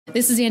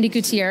This is Andy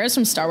Gutierrez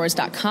from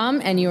StarWars.com,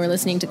 and you are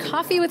listening to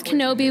Coffee with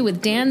Kenobi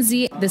with Dan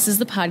Z. This is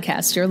the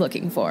podcast you're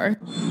looking for.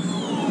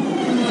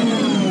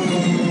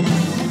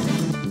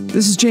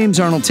 This is James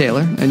Arnold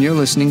Taylor, and you're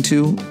listening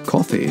to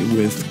Coffee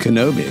with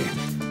Kenobi.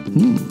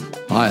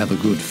 I have a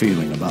good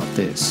feeling about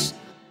this.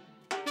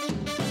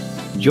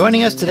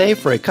 Joining us today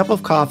for a cup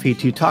of coffee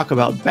to talk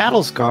about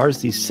Battle Scars,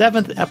 the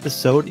 7th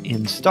episode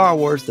in Star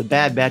Wars The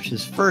Bad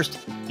Batch's first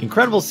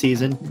incredible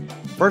season.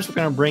 First, we're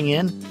going to bring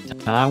in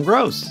Tom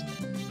Gross.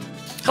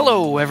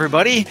 Hello,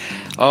 everybody.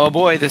 Oh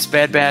boy, this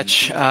Bad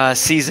Batch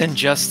season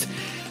just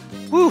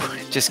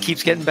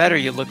keeps getting better.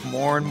 You look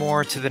more and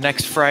more to the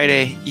next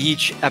Friday,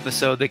 each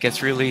episode that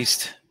gets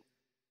released.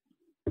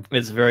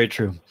 It's very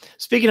true.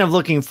 Speaking of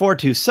looking forward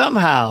to,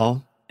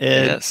 somehow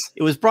it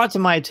was brought to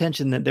my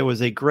attention that there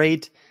was a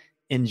great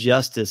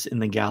injustice in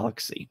the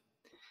galaxy.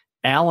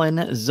 Alan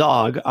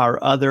Zaugg, our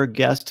other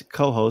guest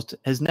co-host,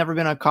 has never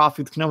been on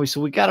Coffee with Kenobi, so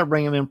we got to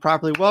bring him in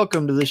properly.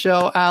 Welcome to the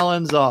show,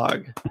 Alan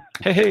Zaugg.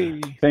 Hey.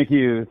 Thank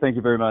you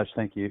very much.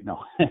 Thank you.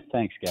 No,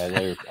 thanks,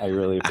 guys. I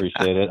really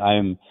appreciate it.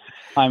 I'm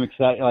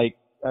excited.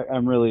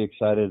 I'm really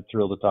excited,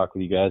 thrilled to talk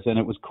with you guys, and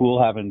it was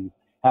cool having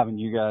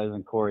you guys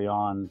and Corey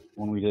on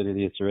when we did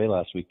Idiots Array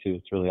last week too.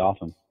 It's really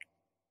awesome.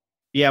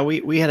 Yeah,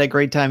 we had a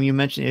great time. You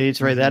mentioned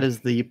Idiots Array. That is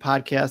the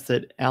podcast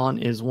that Alan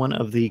is one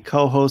of the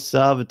co-hosts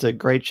of. It's a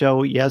great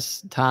show.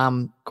 Yes,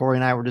 Tom, Corey,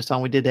 and I were just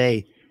on. We did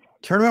a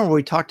tournament where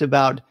we talked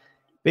about,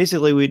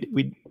 basically,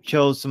 we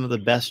chose some of the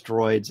best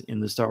droids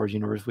in the Star Wars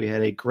universe. We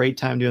had a great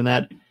time doing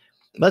that.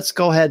 Let's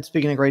go ahead.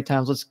 Speaking of great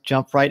times, let's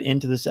jump right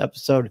into this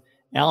episode.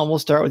 Alan, we'll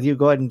start with you.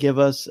 Go ahead and give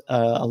us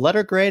a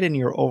letter grade and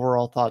your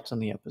overall thoughts on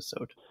the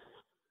episode.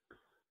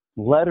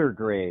 Letter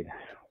grade.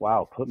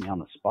 Wow, put me on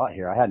the spot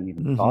here. I hadn't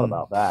even thought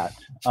about that.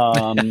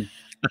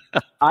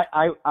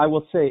 I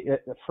will say,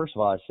 first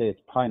of all, I say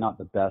it's probably not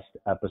the best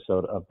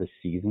episode of the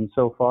season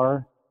so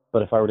far.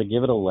 But if I were to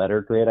give it a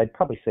letter grade, I'd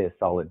probably say a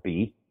solid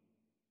B.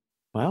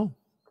 Wow.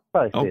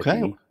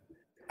 Okay.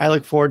 I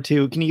look forward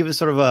to. Can you give us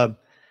sort of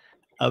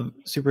a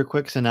super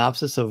quick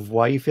synopsis of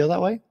why you feel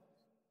that way?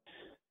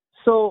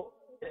 So,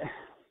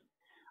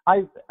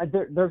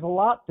 there's a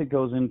lot that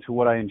goes into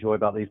what I enjoy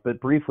about these,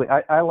 but briefly,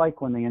 I like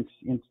when they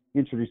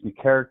introduce new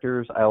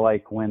characters. I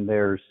like when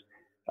there's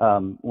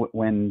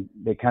when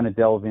they kind of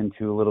delve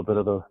into a little bit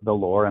of the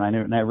lore,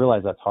 and I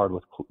realize that's hard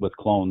with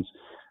clones,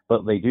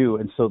 but they do.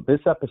 And so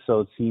this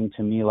episode seemed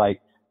to me like,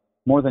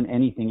 more than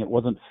anything, it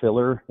wasn't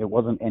filler. It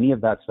wasn't any of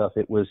that stuff.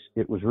 It was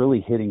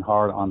really hitting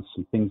hard on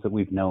some things that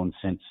we've known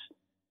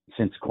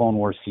since Clone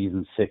Wars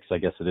season 6, I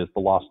guess it is, the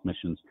Lost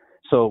Missions.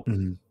 So.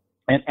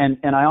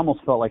 And I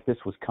almost felt like this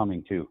was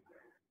coming too,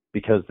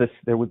 because this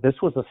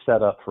was a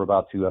setup for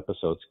about 2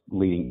 episodes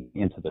leading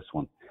into this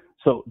one.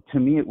 So to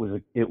me, it was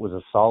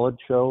a solid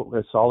show,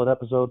 a solid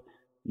episode,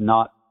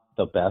 not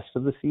the best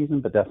of the season,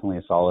 but definitely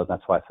a solid.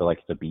 That's why I feel like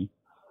it's a B.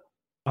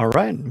 All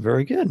right,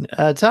 very good.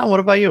 Tom, what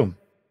about you?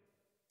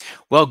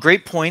 Well,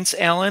 great points,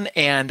 Alan.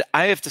 And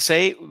I have to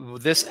say,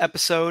 this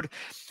episode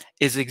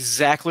is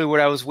exactly what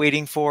I was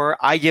waiting for.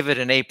 I give it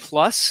an A+.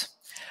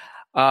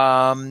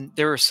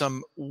 There were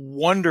some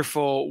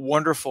wonderful,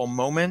 wonderful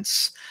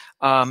moments.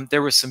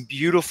 There were some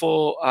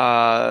beautiful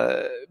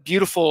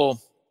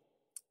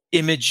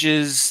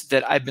images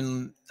that I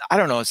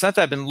don't know, it's not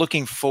that I've been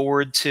looking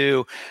forward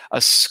to a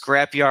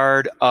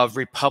scrapyard of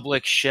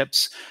Republic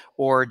ships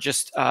or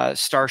just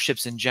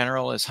starships in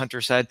general, as Hunter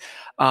said.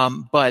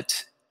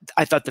 But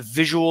I thought the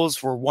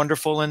visuals were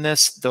wonderful in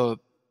this,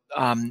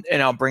 and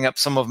I'll bring up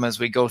some of them as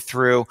we go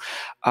through.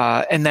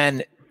 And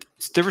then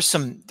there were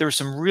some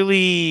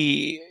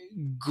really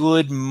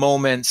good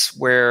moments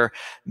where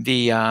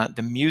the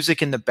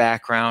music in the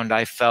background,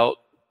 I felt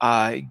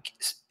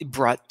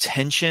brought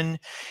tension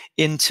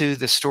into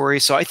the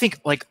story. So I think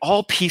like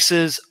all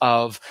pieces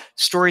of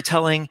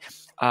storytelling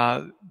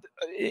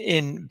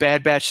in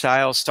Bad Batch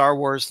style, Star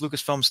Wars,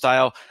 Lucasfilm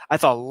style, I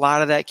thought a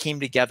lot of that came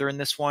together in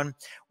this one.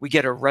 We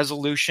get a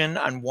resolution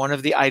on one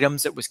of the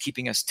items that was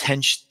keeping us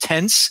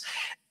tense.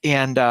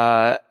 And,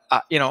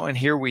 and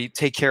here we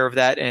take care of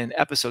that in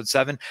episode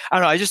 7. I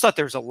don't know. I just thought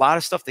there was a lot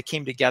of stuff that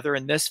came together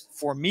in this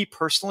for me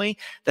personally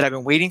that I've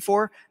been waiting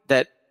for,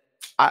 that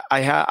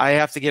I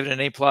have to give it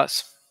an A+.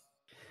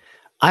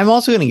 I'm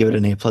also going to give it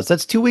an A+.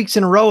 That's 2 weeks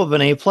in a row of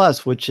an A+,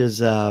 which is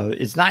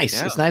nice.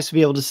 Yeah. It's nice to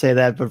be able to say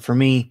that. But for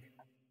me,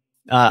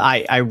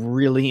 I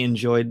really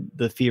enjoyed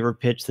the fever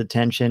pitch, the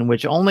tension,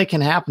 which only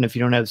can happen if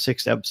you don't have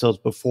 6 episodes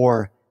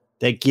before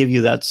that give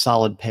you that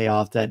solid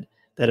payoff, that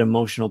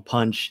emotional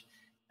punch.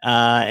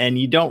 And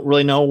you don't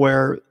really know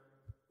where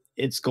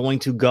it's going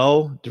to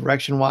go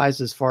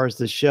direction-wise as far as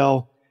the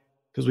show.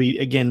 Because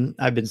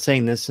I've been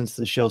saying this since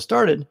the show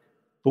started,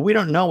 but we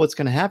don't know what's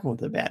going to happen with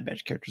the Bad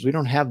Batch characters. We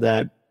don't have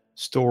that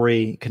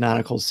story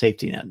canonical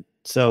safety net.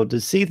 So to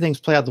see things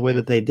play out the way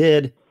that they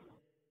did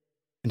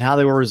and how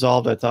they were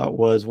resolved, I thought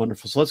was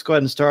wonderful. So let's go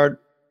ahead and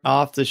start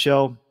off the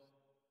show.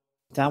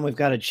 Tom, we've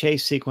got a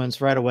chase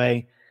sequence right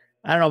away.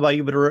 I don't know about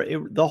you,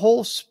 but the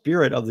whole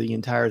spirit of the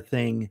entire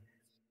thing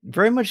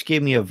very much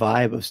gave me a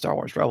vibe of Star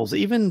Wars Rebels,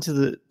 even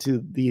to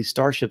the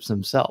starships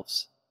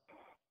themselves.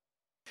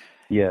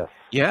 Yes.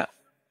 Yeah.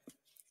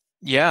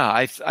 Yeah,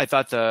 I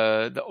thought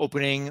the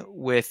opening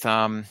with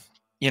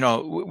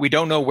we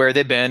don't know where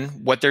they've been,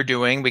 what they're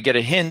doing. We get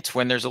a hint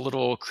when there's a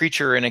little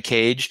creature in a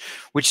cage,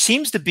 which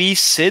seems to be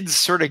Sid's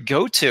sort of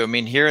go-to. I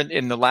mean, here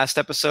in the last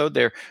episode,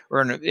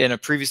 in a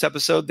previous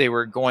episode, they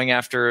were going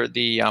after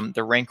the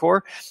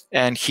Rancor,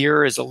 and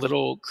here is a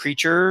little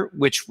creature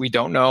which we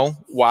don't know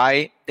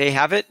why they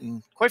have it,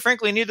 and quite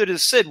frankly, neither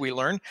does Sid. We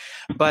learn,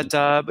 but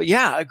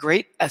yeah, a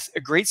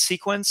great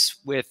sequence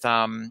with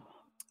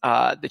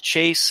the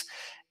chase.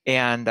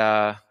 And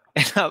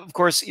of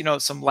course,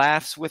 some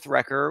laughs with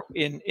Wrecker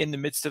in the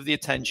midst of the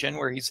attention,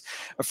 where he's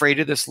afraid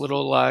of this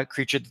little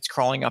creature that's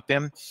crawling up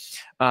him.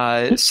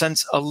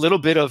 Sense a little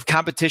bit of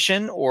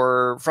competition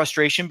or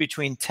frustration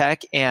between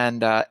Tech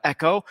and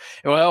Echo.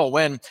 Well,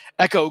 when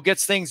Echo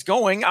gets things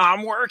going,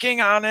 I'm working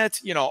on it.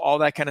 All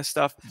that kind of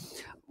stuff.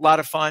 A lot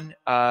of fun.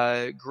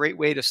 Great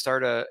way to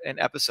start an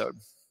episode.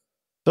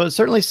 So it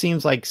certainly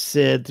seems like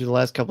Sid, through the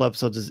last couple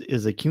episodes,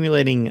 is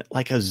accumulating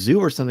like a zoo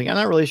or something. I'm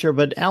not really sure,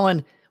 but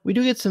Alan, we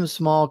do get some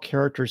small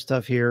character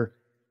stuff here.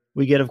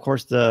 We get, of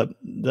course,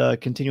 the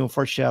continual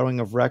foreshadowing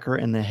of Wrecker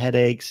and the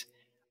headaches.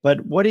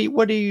 But what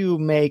do you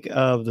make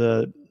of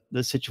the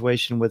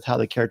situation with how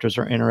the characters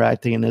are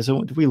interacting in this?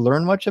 Do we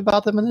learn much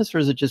about them in this, or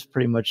is it just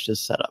pretty much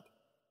just set up?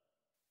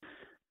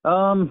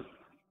 I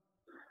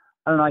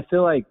don't know. I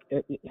feel like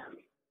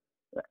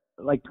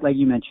like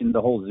you mentioned,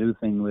 the whole zoo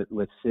thing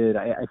with Sid.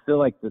 I feel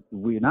like that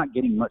we're not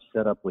getting much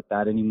set up with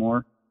that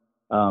anymore.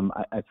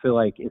 I feel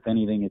like, if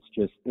anything, it's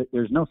just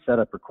there's no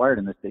setup required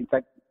in this. In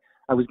fact,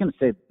 I was going to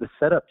say the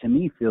setup to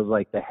me feels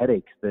like the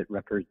headaches that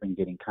Wrecker's been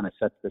getting kind of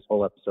sets this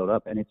whole episode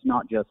up. And it's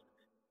not just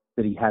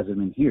that he has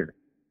them in here.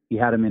 He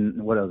had them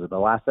in, what was it, the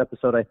last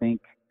episode, I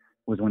think,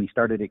 was when he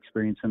started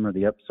experiencing them, or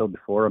the episode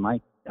before.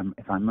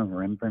 If I'm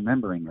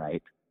remembering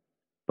right.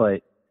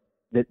 But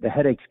the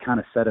headaches kind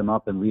of set him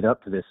up and lead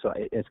up to this. So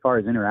as far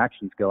as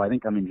interactions go, I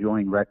think I'm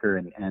enjoying Wrecker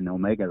and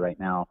Omega right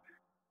now,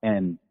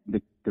 and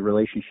the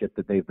relationship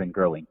that they've been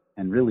growing.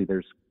 And really,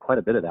 there's quite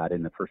a bit of that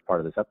in the first part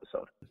of this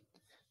episode.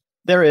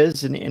 There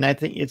is, and I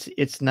think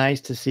it's nice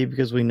to see,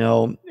 because we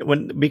know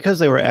because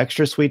they were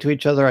extra sweet to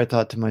each other. I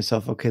thought to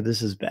myself, okay,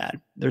 this is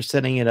bad. They're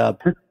setting it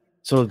up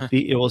so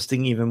it will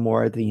sting even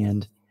more at the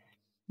end.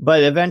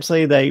 But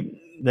eventually,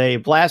 they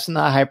blast in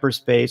the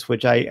hyperspace,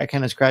 which I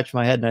kind of scratched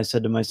my head and I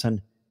said to my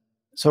son,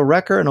 so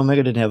Wrecker and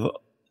Omega didn't have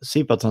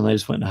seatbelts on; they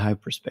just went into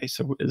hyperspace.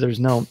 So there's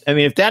no. I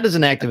mean, if that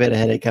doesn't activate a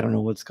headache, I don't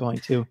know what's going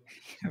to.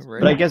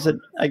 Right. But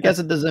I guess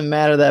it doesn't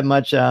matter that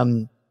much.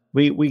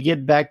 We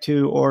get back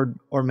to Ord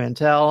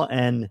Mantell,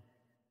 and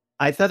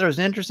I thought there was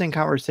an interesting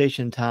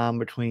conversation, Tom,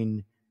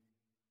 between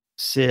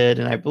Sid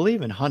and I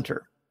believe in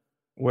Hunter,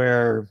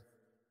 where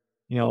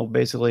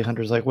basically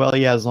Hunter's like, well,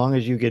 yeah, as long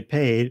as you get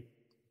paid,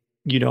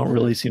 you don't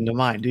really seem to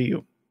mind, do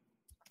you?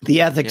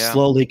 The ethics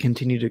slowly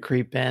continue to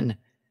creep in.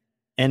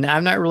 And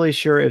I'm not really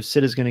sure if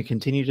Sid is going to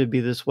continue to be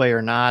this way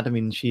or not. I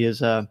mean, she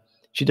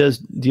does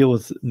deal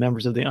with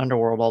members of the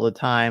underworld all the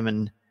time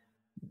and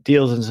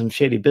deals in some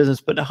shady business,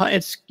 but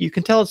you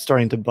can tell it's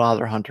starting to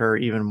bother Hunter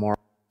even more,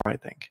 I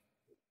think.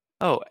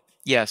 Oh,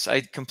 yes,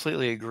 I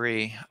completely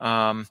agree.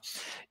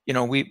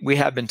 We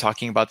have been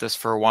talking about this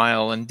for a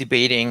while and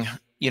debating,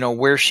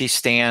 where she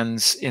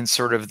stands in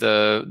sort of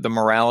the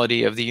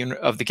morality of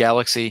the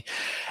galaxy.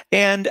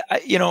 And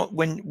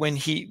when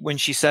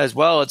she says,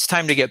 well, it's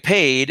time to get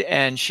paid,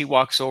 and she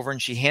walks over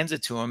and she hands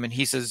it to him, and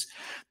he says,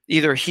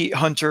 either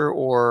Hunter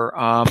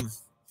or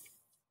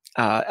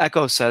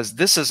Echo says,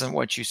 this isn't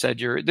what you said.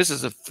 You were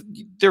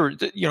going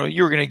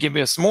to give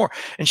us more.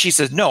 And she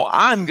says, no,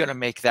 I'm going to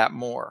make that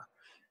more.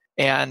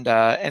 And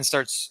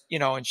starts,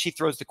 and she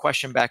throws the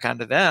question back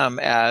onto them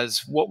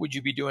as, what would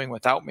you be doing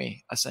without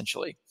me,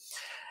 essentially?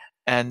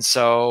 And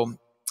so,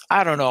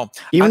 I don't know.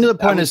 Even to the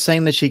point of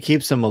saying that she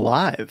keeps him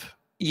alive.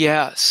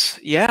 Yes.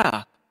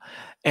 Yeah.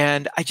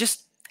 And I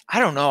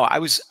don't know. I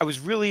was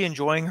really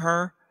enjoying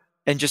her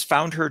and just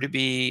found her to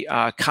be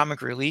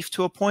comic relief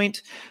to a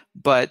point.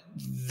 But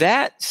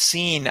that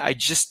scene, I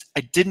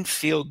didn't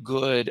feel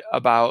good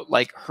about,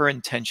 like, her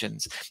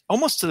intentions,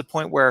 almost to the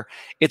point where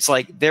it's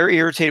like they're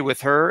irritated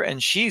with her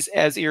and she's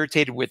as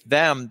irritated with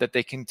them that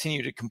they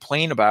continue to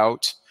complain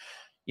about,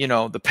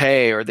 the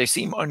pay, or they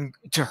seem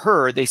to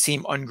her, they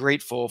seem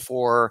ungrateful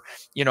for,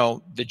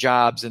 the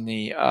jobs and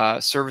the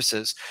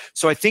services.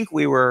 So I think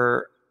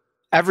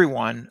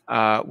everyone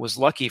was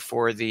lucky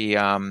for the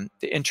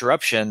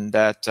interruption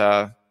that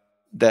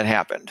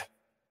happened.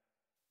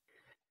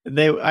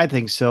 I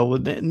think so.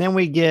 And then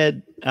we get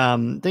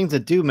things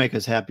that do make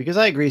us happy, because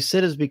I agree,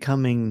 Sid is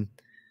becoming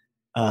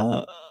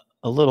a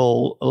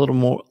little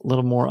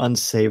more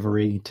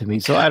unsavory to me.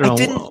 So I don't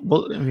know.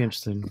 Well, I'm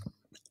interested.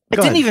 I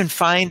didn't even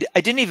find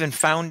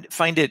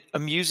it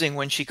amusing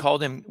when she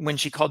called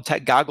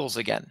Tech Goggles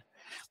again.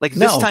 Like,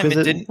 this time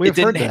it didn't.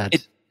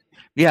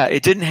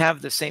 It didn't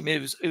have the same.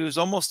 It was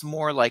almost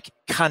more like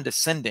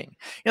condescending.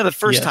 The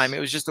first time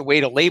it was just a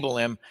way to label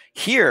him.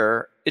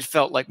 Here it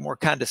felt like more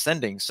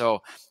condescending.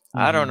 So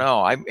I don't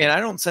know. I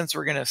don't sense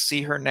we're going to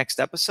see her next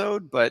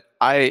episode, but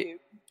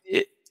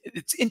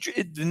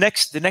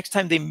the next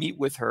time they meet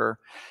with her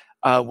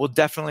will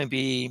definitely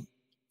be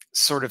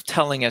sort of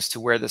telling as to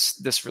where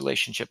this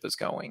relationship is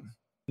going.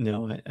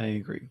 No, I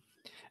agree.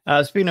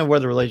 Speaking of where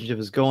the relationship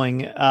is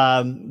going,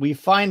 we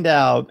find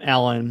out,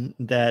 Alan,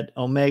 that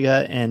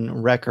Omega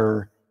and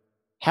Wrecker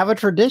have a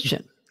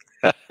tradition.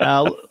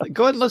 Go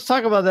ahead, let's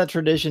talk about that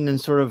tradition and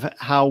sort of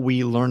how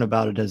we learn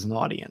about it as an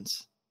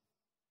audience.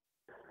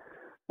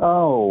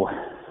 Oh,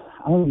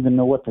 I don't even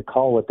know what to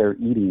call what they're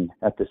eating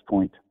at this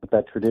point. But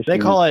that tradition, they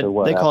call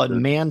it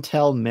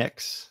Mantell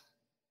Mix.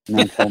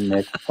 Mantell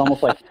Mix. It's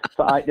almost like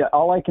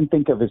all I can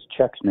think of is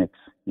Chex Mix.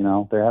 You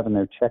know, they're having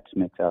their Chex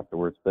Mix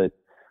afterwards, but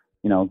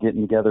you know,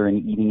 getting together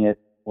and eating it.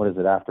 What is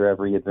it, after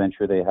every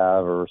adventure they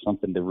have, or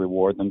something to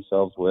reward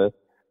themselves with?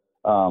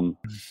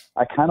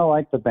 I kind of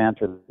like the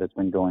banter that's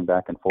been going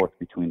back and forth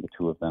between the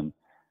two of them.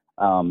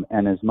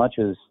 And as much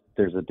as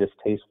there's a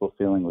distasteful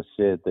feeling with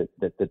Sid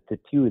that the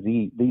two of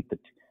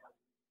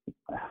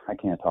I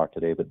can't talk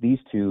today, but these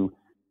two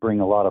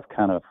bring a lot of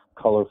kind of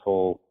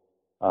colorful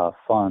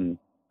fun,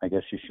 I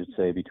guess you should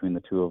say, between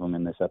the two of them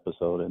in this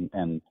episode.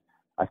 And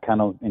I've kind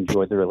of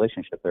enjoyed the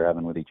relationship they're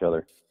having with each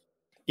other.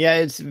 Yeah,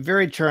 it's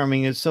very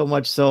charming. It's so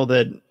much so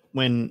that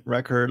when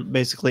Wrecker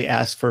basically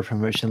asks for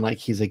permission, like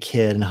he's a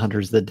kid and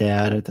Hunter's the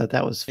dad, I thought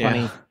that was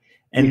funny. Yeah.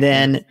 And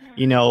then,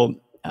 you know,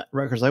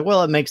 Wrecker's like,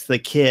 well, it makes the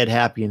kid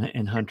happy.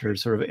 And Hunter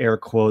sort of air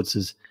quotes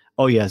is,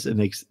 oh, yes, it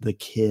makes the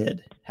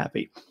kid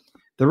happy.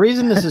 The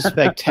reason this is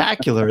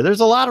spectacular, there's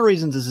a lot of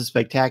reasons this is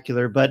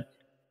spectacular, but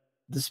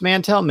this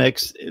Mantell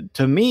Mix,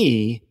 to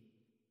me,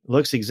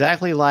 looks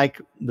exactly like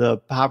the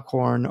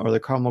popcorn or the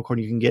caramel corn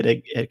you can get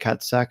at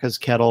Katsaka's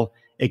Kettle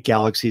at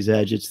Galaxy's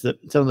Edge. It's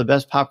some of the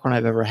best popcorn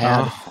I've ever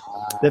had.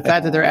 The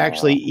fact that they're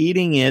actually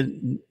eating it,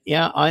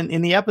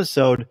 in the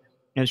episode,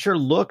 and it sure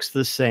looks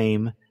the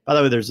same. By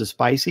the way, there's a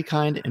spicy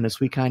kind and a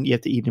sweet kind. You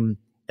have to eat them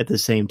at the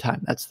same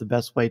time. That's the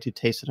best way to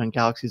taste it on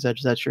Galaxy's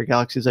Edge. That's your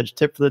Galaxy's Edge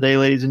tip for the day,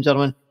 ladies and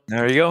gentlemen.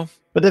 There you go.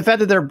 But the fact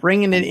that they're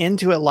bringing it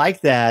into it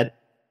like that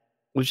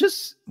was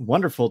just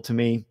wonderful to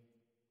me,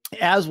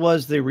 as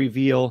was the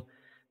reveal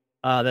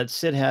that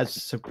Sid has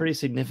some pretty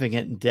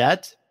significant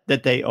debt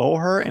that they owe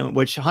her, and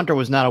which Hunter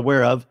was not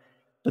aware of.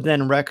 But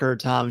then Wrecker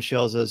Tom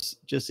shows us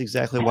just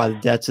exactly why the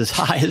debt's as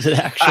high as it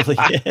actually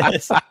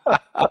is.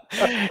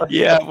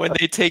 Yeah, when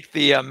they take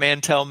the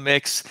Mantell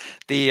Mix,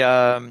 the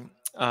I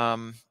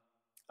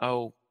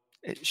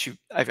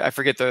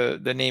forget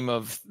the name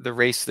of the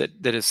race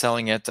that is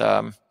selling it.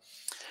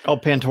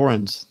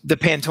 Pantorans. The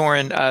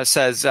Pantoran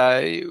says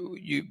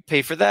you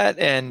pay for that,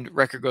 and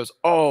Wrecker goes,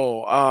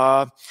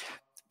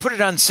 put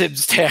it on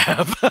Sid's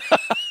tab.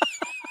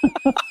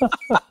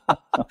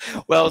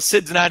 Well,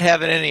 Sid's not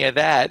having any of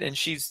that, and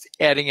she's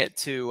adding it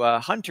to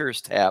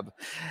Hunter's tab,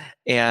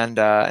 and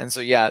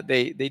so yeah,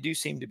 they do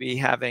seem to be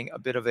having a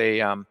bit of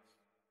a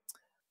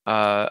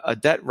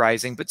debt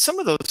rising. But some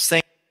of those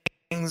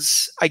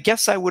things, I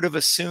guess I would have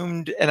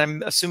assumed, and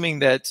I'm assuming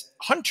that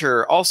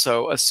Hunter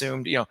also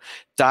assumed,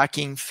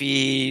 docking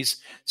fees,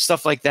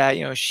 stuff like that.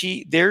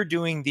 They're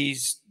doing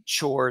these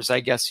chores,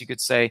 I guess you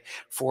could say,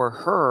 for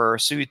her.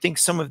 So you'd think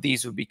some of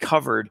these would be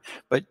covered,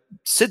 but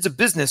Sid's a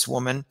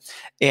businesswoman,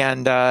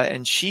 and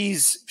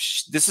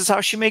this is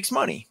how she makes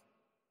money.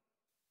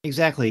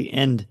 Exactly.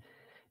 And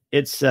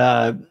it's,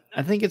 I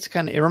think it's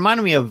it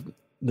reminded me of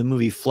the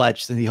movie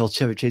Fletch, the old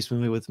Chevy Chase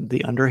movie with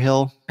the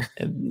Underhill.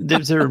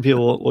 Different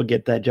people will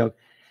get that joke.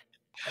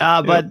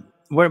 But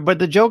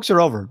the jokes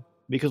are over,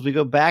 because we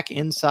go back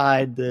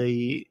inside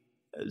the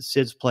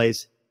Sid's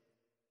place,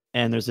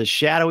 and there's a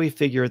shadowy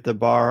figure at the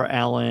bar.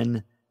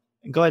 Alan,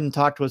 go ahead and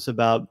talk to us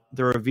about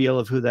the reveal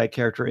of who that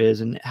character is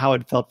and how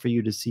it felt for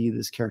you to see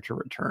this character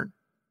return.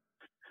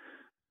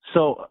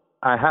 So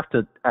I have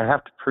to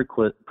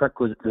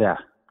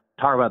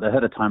talk about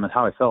ahead of time of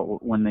how I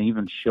felt when they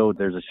even showed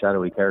there's a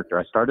shadowy character.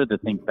 I started to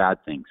think bad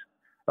things,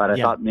 but I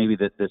thought maybe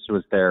that this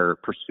was their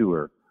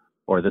pursuer,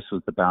 or this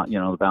was the bounty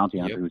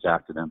hunter who's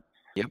after them.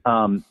 Yep.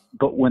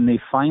 But when they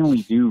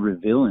finally do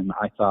reveal him,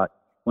 I thought,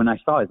 when I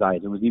saw his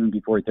eyes, it was even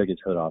before he took his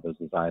hood off, it was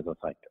his eyes. I was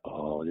like,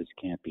 oh, this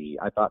can't be.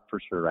 I thought for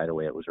sure right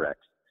away it was Rex.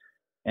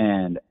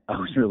 And I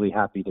was really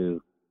happy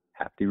to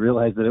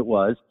realize that it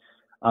was.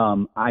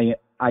 I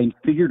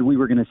figured we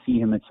were going to see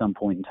him at some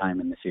point in time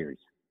in the series.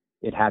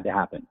 It had to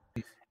happen.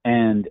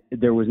 And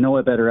there was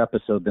no better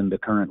episode than the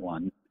current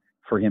one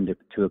for him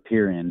to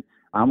appear in.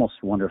 I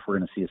almost wonder if we're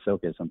going to see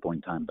Ahsoka at some point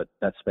in time, but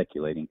that's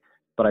speculating.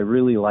 But I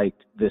really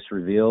liked this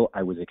reveal.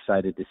 I was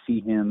excited to see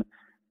him.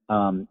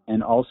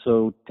 And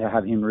also to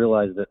have him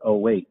realize that, oh,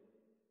 wait,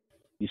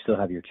 you still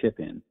have your chip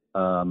in.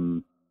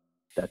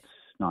 That's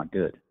not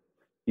good.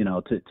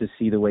 To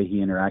see the way he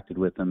interacted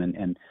with them,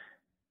 and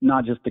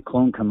not just the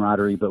clone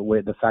camaraderie, but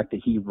the fact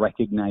that he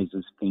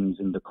recognizes things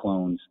in the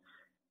clones.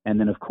 And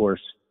then, of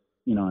course,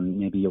 and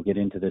maybe you'll get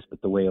into this,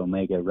 but the way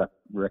Omega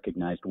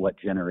recognized what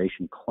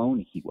generation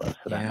clone he was,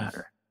 for that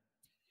matter.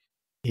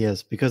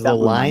 Yes, because the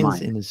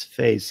lines in his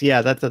face.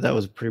 Yeah, that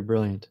was pretty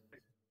brilliant.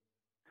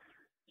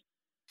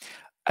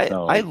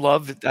 I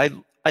love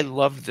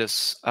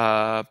this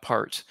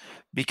part,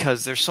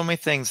 because there's so many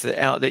things that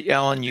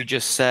Alan, you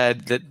just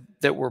said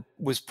that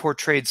was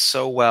portrayed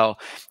so well.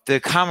 The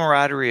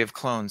camaraderie of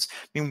clones.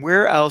 I mean,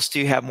 where else do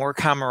you have more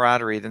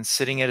camaraderie than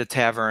sitting at a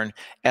tavern,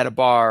 at a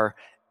bar,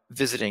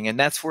 visiting? And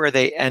that's where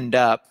they end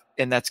up,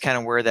 and that's kind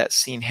of where that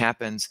scene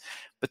happens.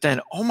 But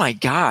then, oh my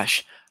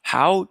gosh,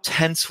 how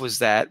tense was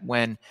that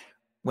when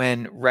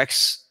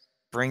Rex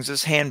brings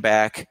his hand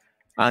back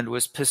onto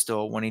his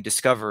pistol when he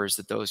discovers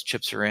that those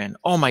chips are in?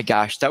 Oh my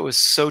gosh, that was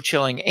so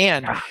chilling.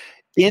 And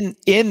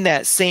in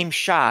that same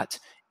shot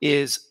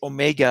is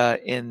Omega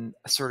in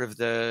sort of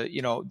the,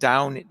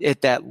 down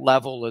at that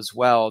level as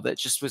well. That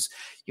just was,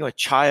 a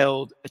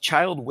child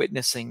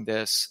witnessing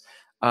this,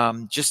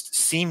 just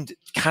seemed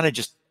kind of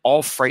just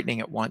all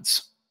frightening at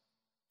once.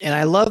 And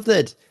I love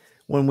that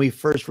when we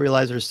first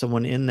realize there's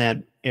someone in that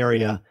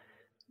area,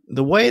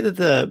 the way that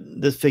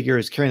this figure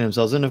is carrying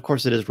themselves, and of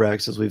course it is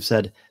Rex, as we've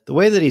said, the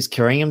way that he's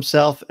carrying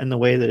himself and the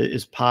way that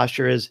his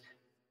posture is,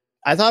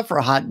 I thought for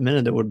a hot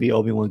minute it would be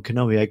Obi-Wan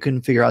Kenobi. I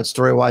couldn't figure out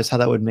story-wise how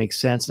that would make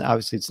sense. And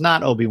obviously it's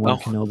not Obi-Wan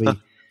Kenobi,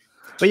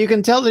 but you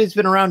can tell that he's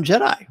been around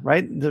Jedi,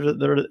 right?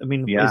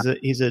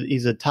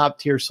 He's a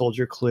top-tier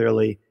soldier,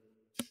 clearly,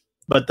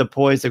 but the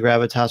poise, the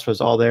gravitas was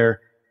all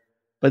there.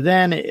 But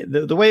then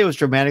the way it was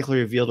dramatically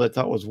revealed, I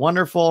thought was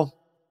wonderful.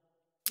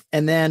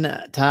 And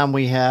then, Tom,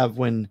 we have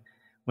when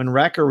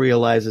Wrecker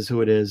realizes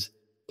who it is.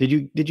 Did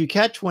you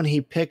catch when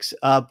he picks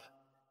up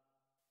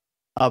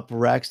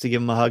Rex to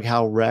give him a hug,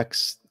 how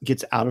Rex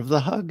gets out of the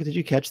hug? Did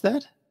you catch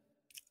that?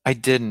 I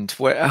didn't.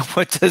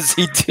 What does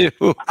he do?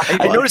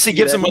 I noticed he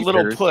gives him a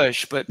little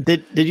push, but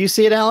did you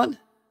see it, Alan?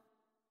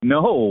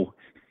 No.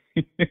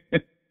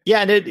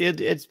 Yeah, and it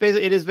is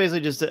basically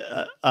just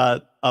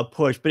a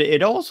push, but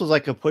it also was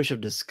like a push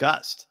of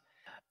disgust.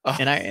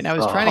 And I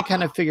was trying to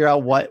kind of figure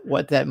out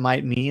what that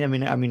might mean.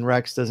 I mean,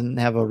 Rex doesn't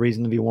have a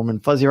reason to be warm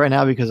and fuzzy right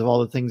now because of all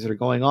the things that are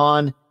going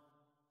on.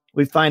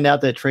 We find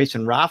out that Trace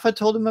and Rafa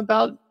told him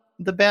about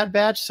the Bad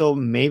Batch, so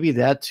maybe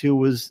that too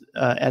was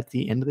at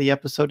the end of the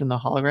episode in the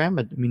hologram.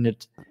 I mean,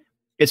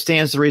 it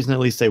stands to reason, at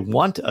least they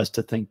want us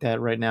to think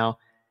that right now.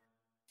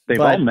 They've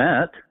all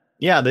met.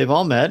 Yeah, they've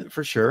all met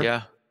for sure.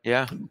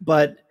 Yeah.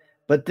 But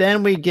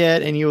then we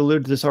get, and you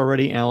alluded to this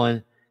already,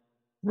 Alan,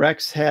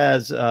 Rex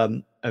has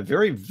a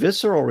very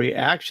visceral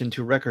reaction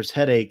to Wrecker's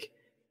headache,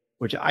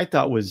 which I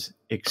thought was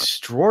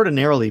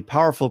extraordinarily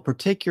powerful,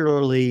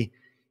 particularly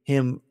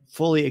him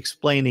fully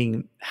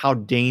explaining how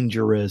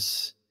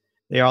dangerous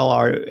they all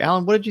are.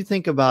 Alan, what did you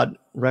think about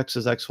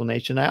Rex's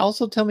explanation?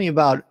 Also tell me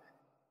about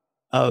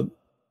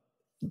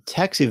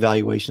Tech's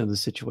evaluation of the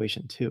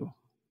situation too.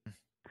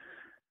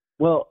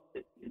 Well,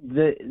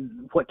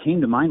 what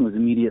came to mind was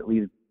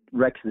immediately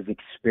Rex's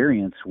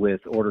experience with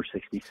Order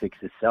 66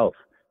 itself,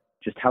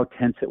 just how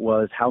tense it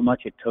was, how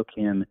much it took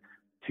him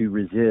to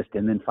resist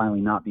and then finally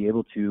not be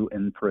able to,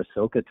 and for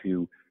Ahsoka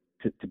to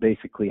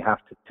basically have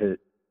to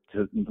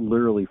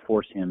literally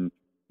force him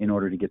in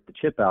order to get the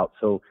chip out.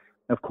 So,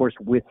 of course,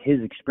 with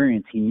his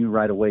experience, he knew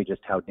right away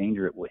just how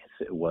dangerous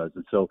it was.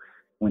 And so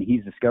when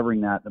he's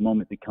discovering that, the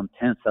moment becomes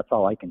tense, that's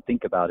all I can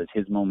think about is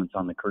his moments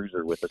on the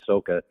cruiser with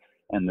Ahsoka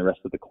and the rest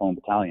of the clone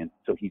battalion.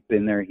 So he's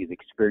been there, he's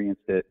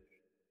experienced it,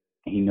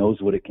 he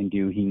knows what it can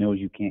do, he knows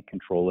you can't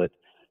control it.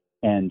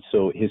 And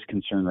so his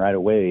concern right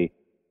away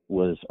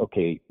was,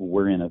 okay,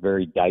 we're in a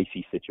very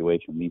dicey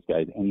situation. These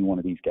guys, any one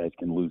of these guys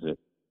can lose it.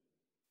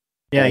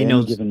 Yeah, he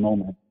knows. At any given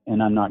moment,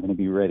 and I'm not going to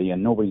be ready,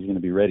 and nobody's going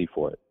to be ready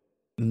for it.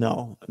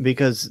 No,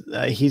 because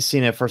he's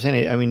seen it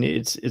firsthand. I mean,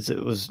 it's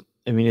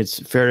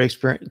fair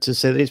to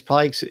say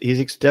that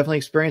he's definitely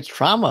experienced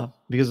trauma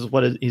because of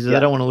what he said. I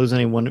don't want to lose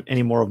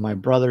any more of my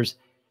brothers.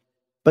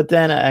 But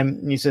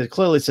then he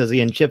clearly says,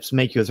 again, chips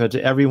make you a threat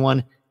to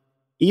everyone,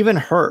 even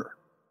her.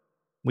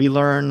 We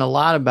learn a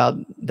lot about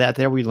that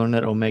there. We learn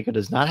that Omega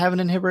does not have an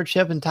inhibitor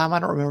chip. And Tom, I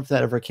don't remember if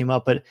that ever came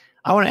up, but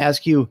I want to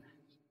ask you,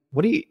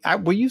 were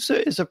you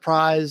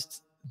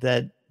surprised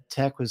that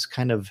Tech was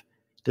kind of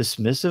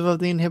dismissive of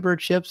the inhibitor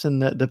chips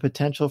and the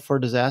potential for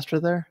disaster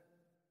there?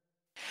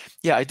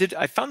 Yeah, I did.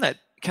 I found that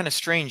kind of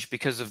strange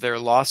because of their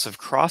loss of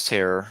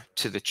crosshair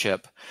to the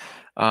chip.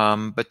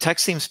 But Tech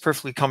seems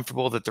perfectly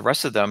comfortable that the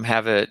rest of them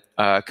have it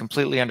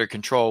completely under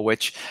control,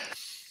 which,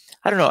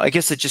 I don't know, I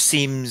guess it just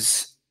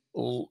seems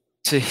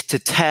to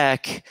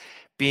Tech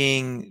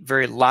being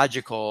very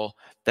logical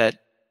that,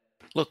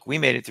 look, we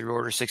made it through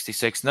Order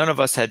 66. None of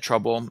us had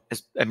trouble.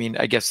 I mean,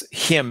 I guess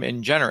him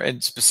in general,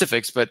 in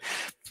specifics, but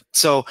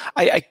so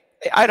I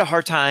had a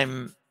hard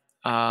time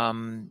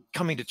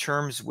coming to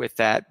terms with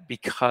that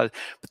but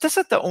that's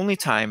not the only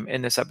time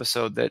in this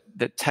episode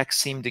that Tech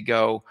seemed to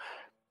go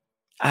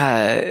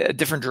a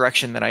different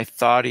direction than I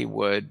thought he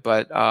would.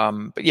 But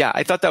yeah,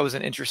 I thought that was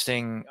an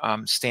interesting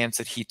stance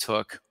that he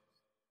took.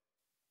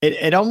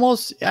 It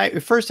almost,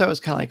 at first I was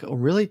kind of like, oh,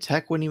 really?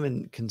 Tech wouldn't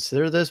even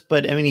consider this?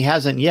 But I mean, he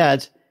hasn't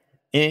yet.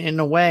 In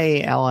a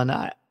way, Alan,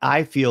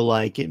 I feel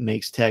like it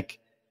makes Tech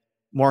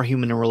more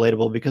human and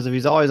relatable, because if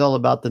he's always all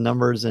about the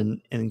numbers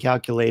and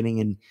calculating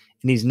and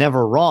he's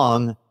never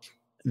wrong,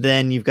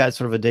 then you've got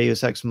sort of a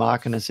Deus Ex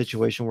Machina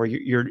situation where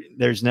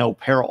there's no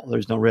peril,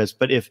 there's no risk.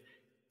 But if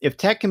if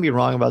Tech can be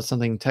wrong about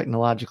something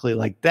technologically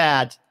like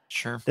that,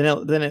 Sure.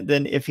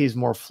 Then if he's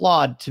more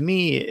flawed, to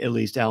me at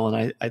least,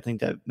 Alan, I think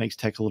that makes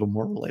Tech a little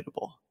more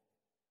relatable.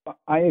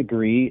 I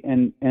agree,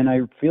 and I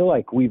feel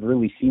like we've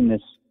really seen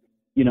this,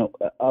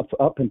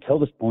 up until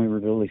this point,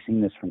 we've really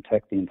seen this from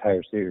Tech the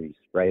entire series,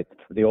 right?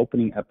 For the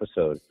opening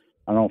episode,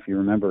 I don't know if you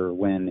remember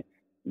when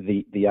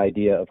the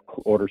idea of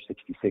Order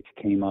 66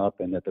 came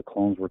up and that the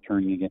clones were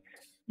turning again.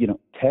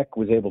 Tech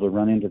was able to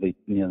run into the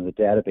the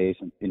database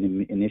and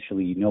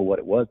initially what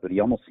it was, but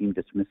he almost seemed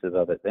dismissive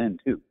of it then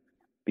too,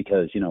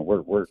 because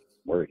we're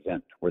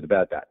exempt, we're the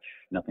Bad Batch,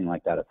 nothing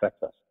like that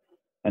affects us.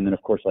 And then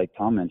of course, like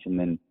Tom mentioned,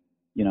 then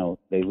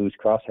they lose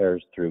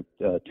Crosshairs through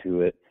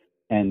to it,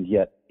 and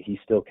yet he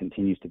still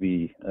continues to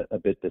be a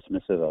bit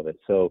dismissive of it.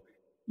 So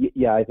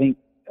yeah, I think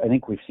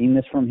we've seen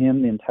this from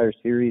him the entire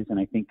series, and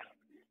I think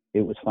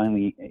it was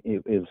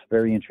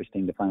very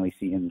interesting to finally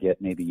see him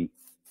get maybe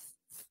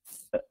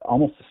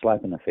almost a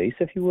slap in the face,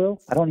 if you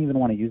will. I don't even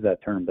want to use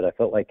that term, but I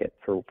felt like it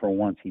for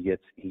once he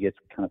gets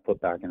kind of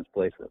put back in his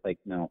place with, like,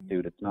 no,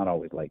 dude, it's not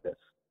always like this.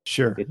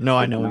 Sure. I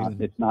know.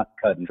 It's not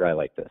cut and dry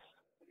like this.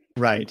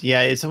 Right.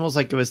 Yeah. It's almost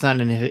like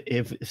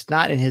if it's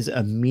not in his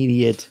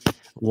immediate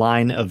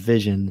line of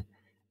vision,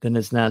 then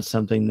it's not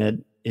something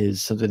that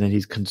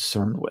he's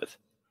concerned with.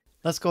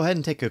 Let's go ahead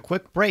and take a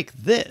quick break.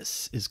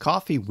 This is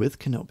Coffee with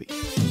Kenobi.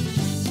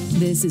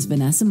 This is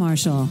Vanessa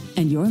Marshall,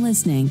 and you're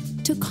listening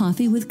to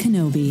Coffee with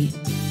Kenobi.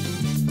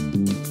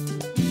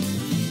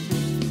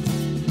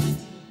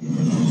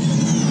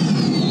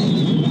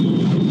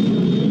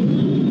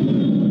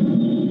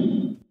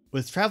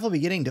 With travel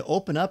beginning to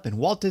open up and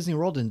Walt Disney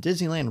World and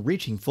Disneyland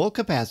reaching full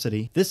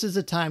capacity, this is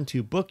the time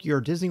to book your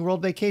Disney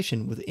World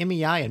vacation with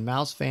MEI and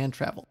Mouse Fan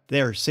Travel.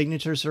 Their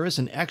signature service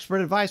and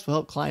expert advice will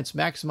help clients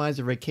maximize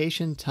their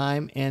vacation,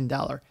 time, and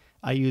dollar.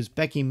 I use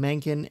Becky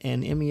Menken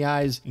and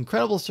MEI's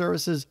incredible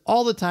services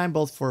all the time,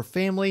 both for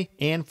family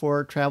and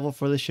for travel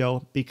for the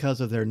show,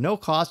 because of their no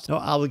cost, no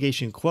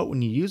obligation quote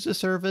when you use the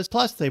service.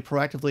 Plus, they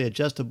proactively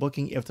adjust a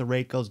booking if the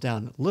rate goes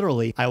down.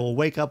 Literally, I will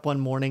wake up one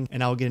morning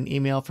and I will get an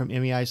email from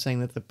MEI saying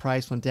that the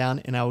price went down,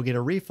 and I will get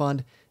a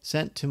refund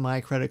sent to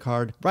my credit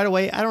card right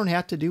away. I don't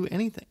have to do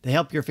anything. They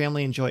help your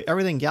family enjoy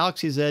everything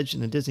Galaxy's Edge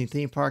and the Disney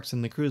theme parks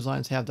and the cruise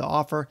lines have to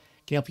offer.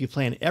 Can help you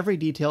plan every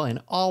detail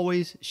and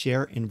always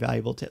share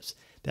invaluable tips.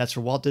 That's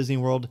for Walt Disney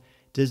World,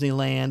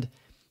 Disneyland,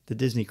 the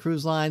Disney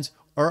Cruise Lines,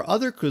 or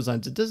other cruise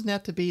lines. It doesn't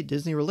have to be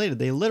Disney related.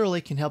 They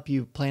literally can help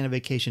you plan a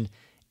vacation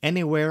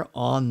anywhere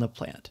on the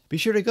planet. Be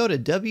sure to go to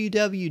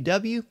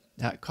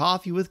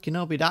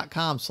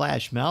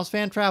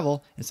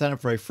www.coffeewithkenobi.com/mousefantravel and sign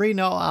up for a free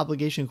no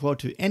obligation quote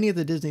to any of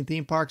the Disney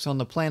theme parks on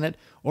the planet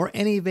or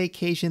any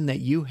vacation that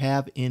you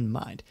have in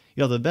mind.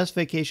 You'll have the best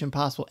vacation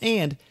possible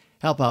and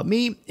help out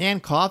me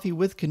and Coffee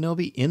with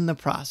Kenobi in the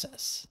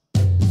process.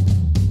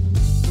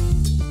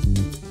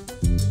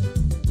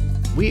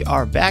 We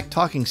are back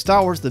talking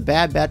Star Wars: The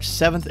Bad Batch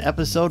 7th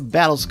episode,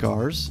 Battle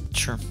Scars.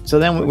 Sure. So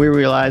then we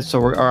realized,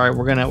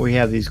 we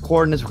have these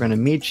coordinates, we're gonna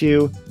meet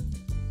you.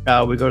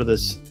 We go to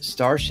this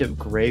starship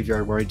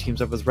graveyard where he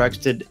teams up with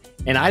Rex.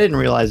 And I didn't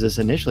realize this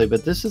initially,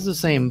 but this is the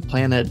same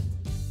planet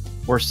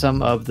where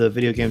some of the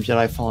video game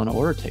Jedi Fallen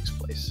Order takes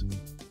place.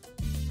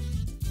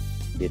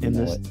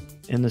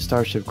 In the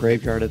starship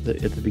graveyard at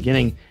the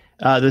beginning.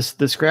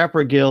 The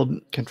Scrapper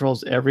Guild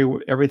controls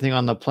everything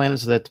on the planet,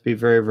 so they have to be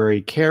very,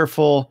 very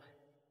careful.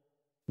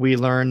 We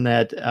learn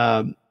that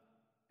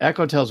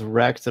Echo tells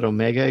Rex that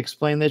Omega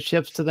explained the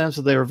ships to them,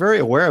 so they were very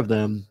aware of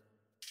them.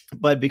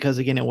 But because,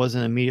 again, it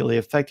wasn't immediately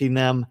affecting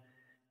them,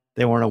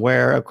 they weren't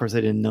aware. Of course,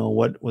 they didn't know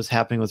what was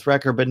happening with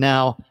Wrecker, but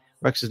now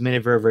Rex has made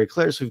it very, very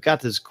clear. So we've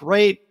got this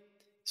great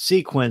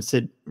sequence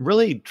that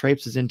really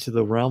traipses into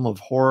the realm of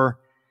horror.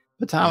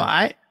 But Tom,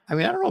 I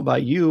mean, I don't know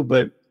about you,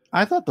 but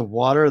I thought the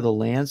water, the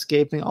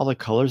landscaping, all the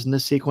colors in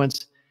this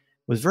sequence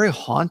was very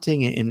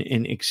haunting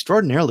and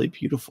extraordinarily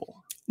beautiful.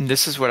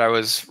 This is what I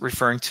was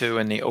referring to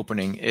in the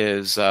opening.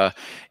 Is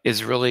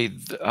really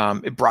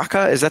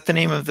Braca? Is that the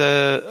name of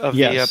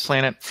the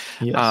planet?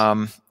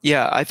 Yes.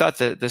 Yeah, I thought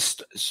the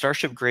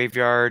starship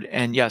graveyard,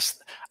 and yes,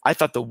 I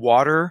thought the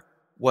water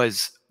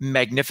was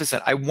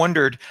magnificent. I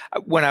wondered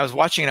when I was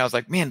watching it, I was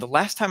like, man, the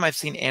last time I've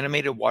seen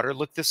animated water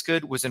look this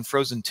good was in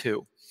Frozen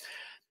 2.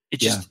 It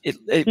just it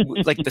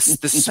like the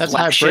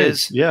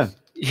splashes.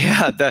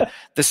 Yeah,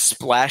 the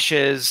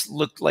splashes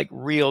looked like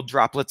real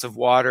droplets of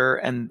water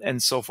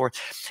and so forth.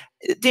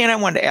 Dan, I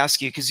wanted to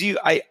ask you, because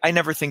I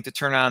never think to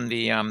turn on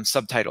the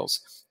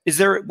subtitles.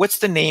 What's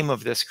the name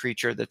of this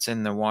creature that's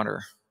in the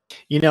water?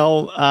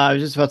 I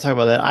was just about to talk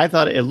about that. I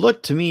thought it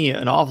looked to me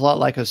an awful lot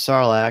like a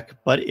Sarlacc,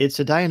 but it's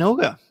a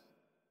Dianoga.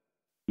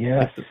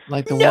 Yeah,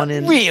 like the one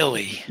in.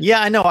 Really?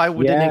 Yeah, I know. I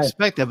didn't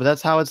expect that, but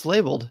that's how it's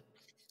labeled.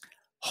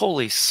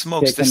 Holy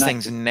smokes, this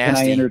thing's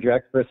nasty. Can I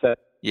interject for a sec?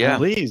 Yeah.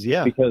 Please,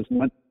 yeah. Because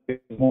when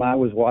I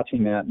was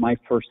watching that, my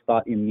first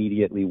thought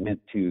immediately went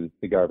to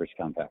the garbage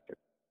compactor.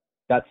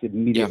 That's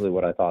immediately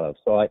what I thought of.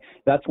 So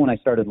that's when I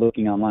started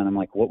looking online. I'm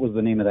like, what was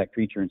the name of that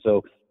creature? And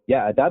so,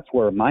 yeah, that's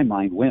where my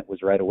mind went,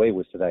 was right away,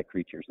 was to that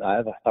creature.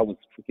 I thought it was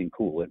freaking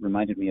cool. It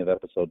reminded me of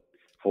episode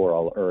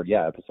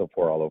episode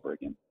 4 all over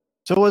again.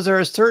 So was there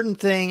a certain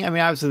thing? I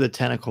mean, obviously the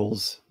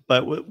tentacles,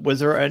 but was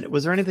there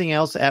anything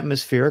else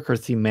atmospheric or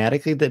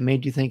thematically that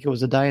made you think it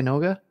was a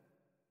Dianoga?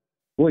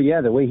 Well,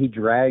 yeah, the way he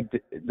dragged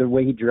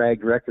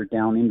Wrecker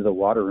down into the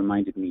water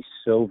reminded me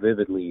so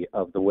vividly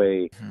of the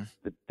way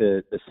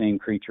the same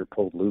creature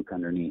pulled Luke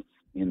underneath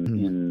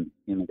in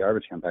the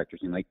garbage compactor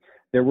scene. Like,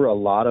 there were a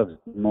lot of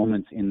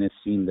moments in this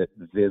scene that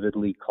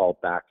vividly called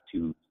back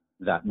to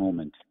that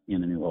moment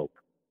in A New Hope.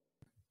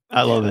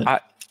 I love it.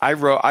 I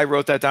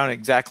wrote that down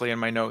exactly in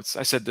my notes.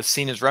 I said the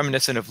scene is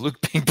reminiscent of Luke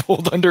being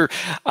pulled under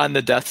on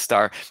the Death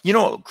Star. You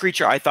know what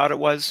creature I thought it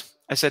was?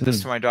 I said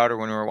this to my daughter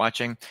when we were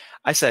watching.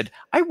 I said,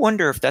 I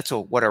wonder if that's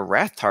what a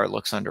Rathtar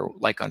looks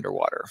like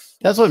underwater.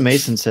 That's what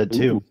Mason said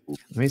too.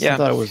 Mason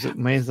thought it was a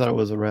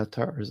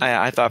Rathtar.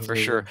 I thought for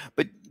sure.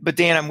 But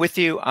Dan, I'm with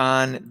you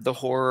on the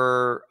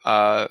horror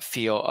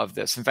feel of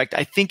this. In fact,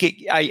 I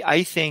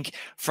think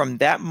from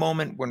that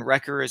moment when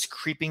Wrecker is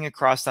creeping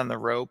across on the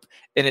rope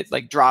and it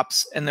like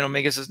drops, and then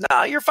Omega says,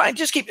 "No, you're fine.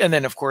 Just keep." And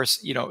then of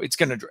course, it's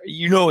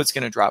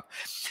gonna drop.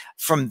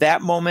 From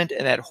that moment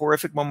and that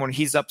horrific moment when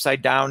he's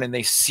upside down and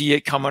they see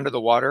it come under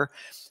the water,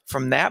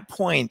 from that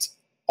point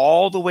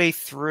all the way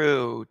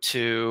through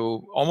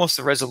to almost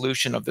the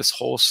resolution of this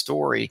whole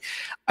story,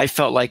 I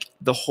felt like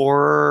the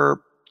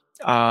horror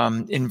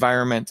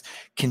environment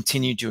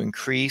continued to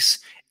increase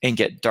and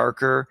get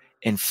darker,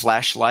 and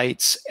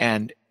flashlights,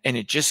 and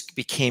it just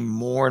became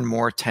more and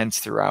more tense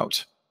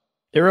throughout.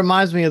 It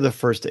reminds me of the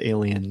first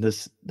Alien,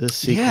 this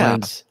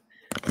sequence.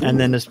 And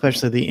then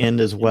especially the end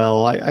as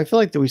well. I feel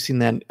like that we've seen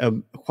that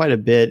quite a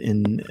bit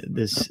in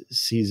this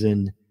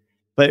season,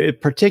 but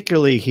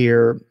particularly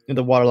here,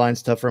 the waterline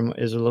stuff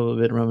is a little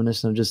bit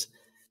reminiscent of just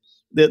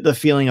the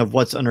feeling of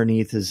what's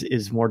underneath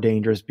is more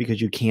dangerous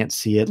because you can't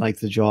see it, like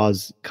the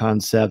Jaws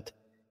concept.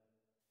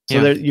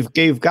 So there,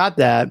 you've got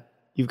that.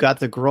 You've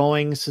got the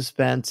growing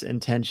suspense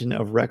and tension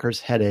of Wrecker's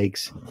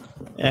headaches,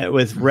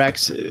 with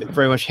Rex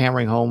very much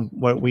hammering home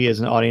what we as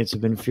an audience have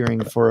been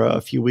fearing for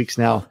a few weeks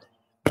now.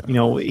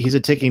 He's a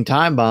ticking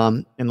time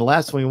bomb, and the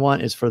last thing we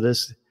want is for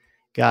this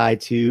guy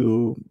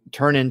to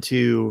turn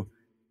into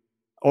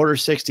Order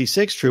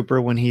 66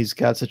 Trooper when he's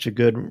got such a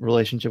good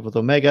relationship with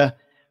Omega.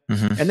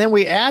 And then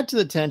we add to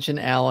the tension,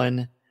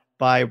 Alan,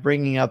 by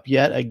bringing up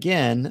yet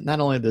again not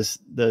only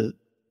the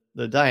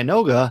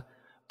Dianoga,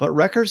 but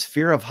Wrecker's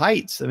fear of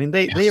heights. I mean,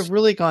 they have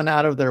really gone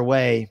out of their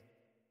way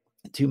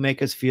to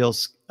make us feel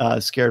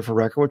scared for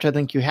Wrecker, which I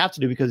think you have to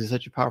do because he's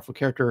such a powerful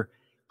character.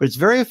 But it's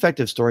very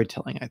effective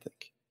storytelling, I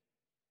think.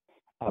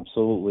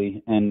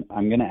 Absolutely. And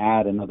I'm going to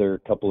add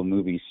another couple of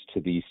movies to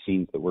these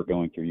scenes that we're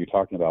going through. You're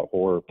talking about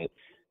horror,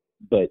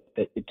 but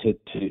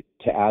to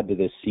add to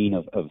this scene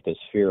of this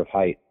fear of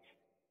height,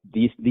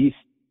 this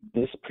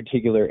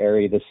particular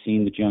area, this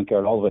scene, the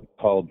junkyard, all of it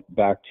called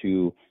back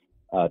to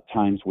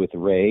times with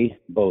Rey,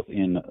 both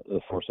in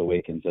The Force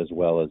Awakens as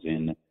well as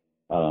in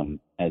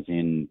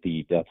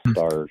the Death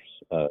Star's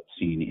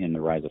scene in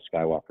The Rise of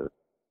Skywalker,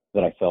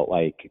 that I felt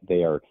like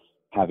they are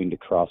having to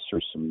cross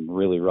through some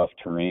really rough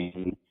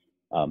terrain.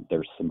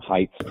 There's some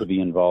heights to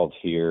be involved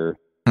here.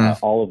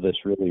 All of this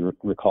really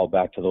recalled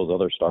back to those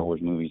other Star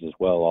Wars movies as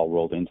well, all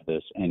rolled into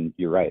this. And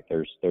you're right,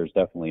 there's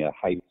definitely a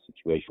height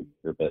situation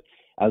here. But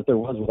as there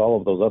was with all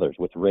of those others,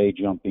 with Rey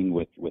jumping,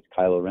 with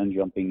Kylo Ren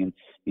jumping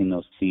in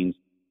those scenes,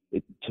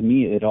 to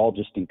me, it all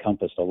just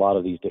encompassed a lot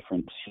of these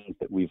different scenes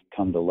that we've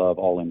come to love,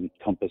 all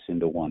encompassed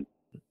into one.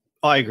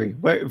 I agree.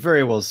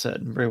 Very well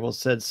said. Very well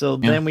said. So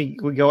then we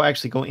go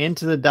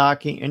into the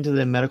docking, into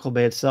the medical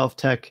bay itself.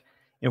 Tech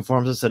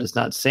informs us that it's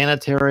not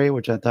sanitary,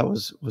 which I thought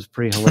was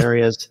pretty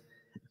hilarious.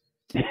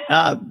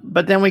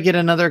 But then we get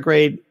another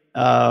great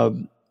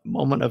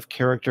moment of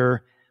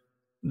character.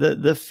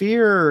 The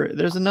fear.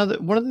 There's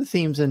one of the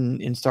themes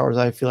in Star Wars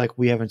I feel like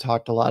we haven't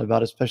talked a lot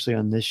about, especially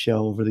on this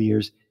show over the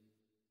years,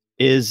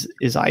 is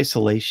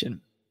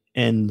isolation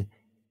and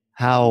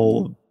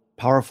how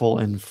powerful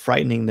and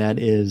frightening that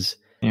is.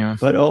 Yeah.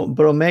 But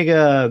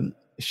Omega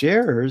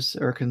shares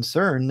are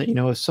concerned that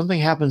if something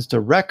happens to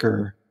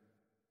Wrecker,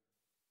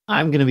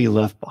 I'm going to be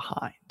left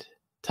behind.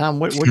 Tom,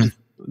 what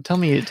tell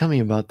me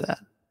about that?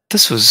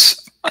 This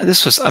was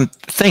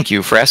thank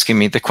you for asking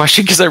me the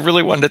question, because I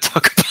really wanted to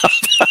talk about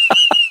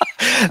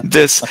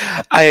this.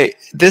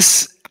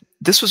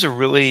 This was a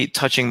really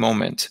touching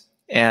moment,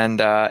 and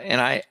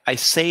I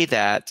say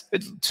that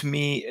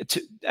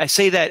I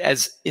say that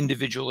as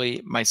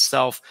individually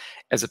myself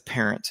as a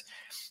parent,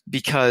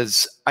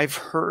 because I've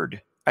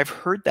heard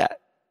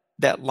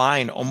that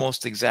line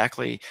almost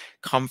exactly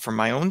come from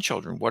my own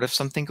children. What if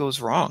something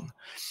goes wrong?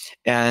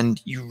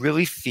 And you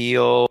really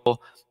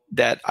feel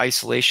that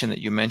isolation that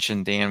you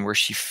mentioned, Dan, where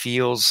she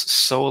feels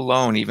so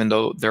alone, even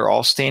though they're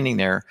all standing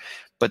there.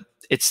 But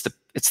it's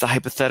the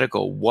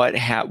hypothetical. What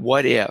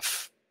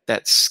if,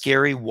 that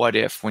scary what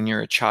if when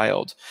you're a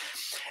child.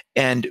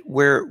 And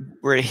where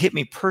it hit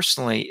me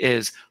personally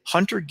is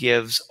Hunter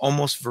gives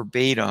almost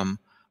verbatim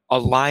a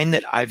line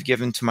that I've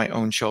given to my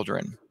own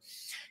children.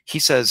 He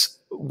says,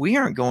 "We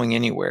aren't going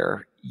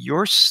anywhere.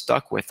 You're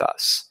stuck with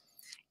us.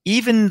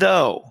 Even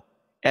though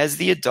as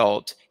the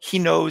adult, he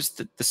knows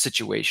the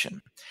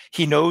situation.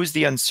 He knows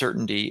the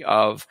uncertainty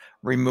of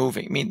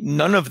removing. I mean,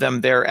 none of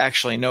them there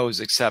actually knows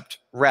except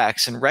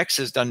Rex. And Rex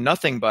has done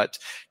nothing but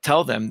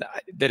tell them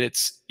that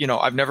it's,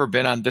 I've never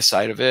been on this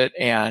side of it,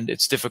 and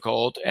it's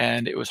difficult,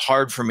 and it was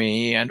hard for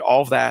me, and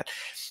all of that.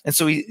 And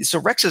so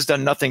Rex has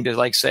done nothing to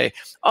like say,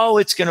 oh,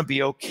 it's going to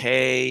be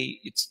okay.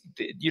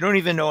 You don't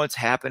even know what's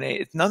happening.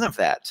 It's none of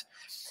that.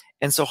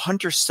 And so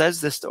Hunter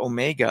says this to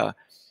Omega,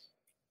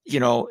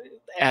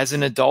 as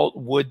an adult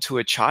would to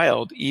a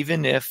child,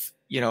 even if,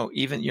 you're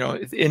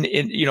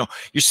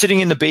sitting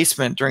in the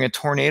basement during a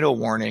tornado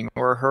warning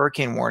or a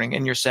hurricane warning,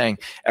 and you're saying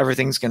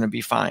everything's going to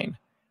be fine,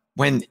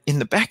 when in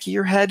the back of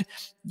your head,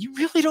 you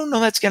really don't know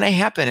that's going to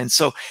happen. And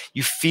so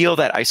you feel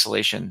that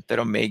isolation that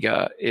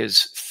Omega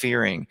is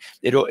fearing.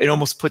 It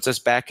almost puts us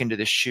back into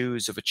the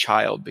shoes of a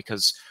child,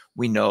 because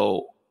we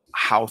know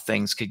how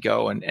things could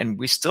go. And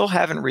we still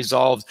haven't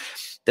resolved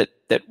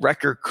that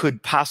Wrecker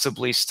could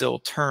possibly still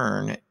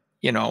turn,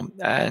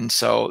 and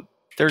so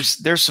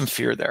there's some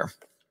fear there.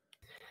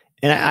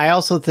 And I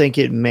also think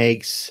it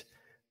makes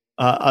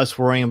us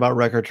worrying about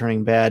Wrecker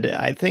turning bad.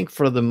 I think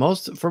for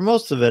most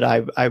of it,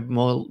 I've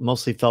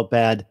mostly felt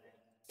bad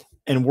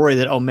and worried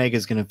that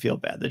Omega's going to feel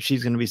bad, that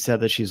she's going to be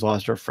sad that she's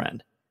lost her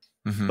friend.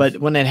 Mm-hmm.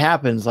 But when it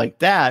happens like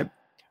that,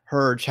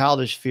 her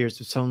childish fears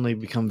have suddenly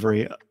become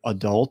very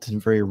adult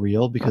and very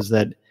real, because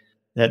that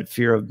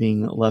fear of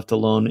being left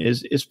alone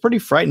is pretty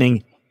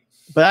frightening.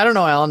 But I don't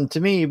know, Alan, to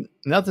me,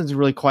 nothing's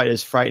really quite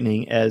as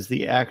frightening as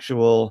the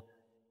actual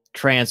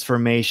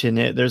transformation.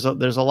 There's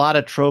a lot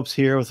of tropes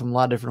here with a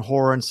lot of different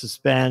horror and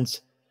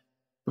suspense.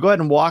 But go ahead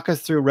and walk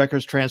us through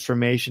Wrecker's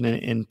transformation,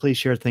 and please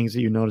share things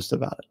that you noticed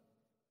about it.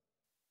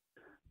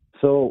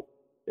 So,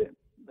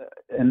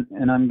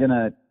 and I'm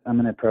gonna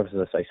preface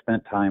this. I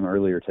spent time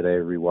earlier today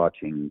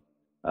rewatching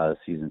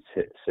season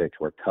 6,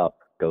 where Tup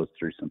goes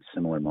through some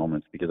similar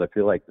moments, because I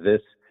feel like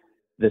this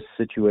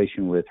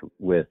situation with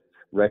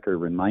Wrecker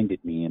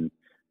reminded me and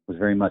was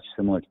very much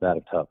similar to that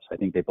of Tup's. I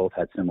think they both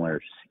had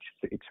similar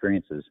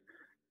experiences.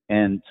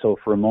 And so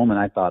for a moment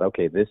I thought,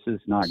 okay, this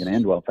is not going to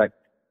end well. In fact,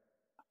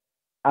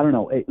 I don't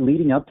know,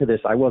 leading up to this,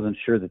 I wasn't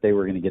sure that they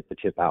were going to get the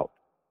chip out.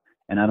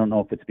 And I don't know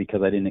if it's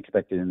because I didn't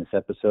expect it in this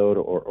episode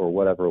or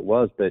whatever it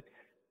was, but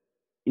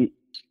you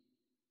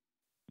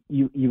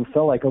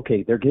felt like,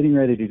 okay, they're getting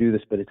ready to do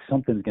this, but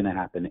something's going to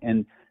happen.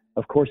 And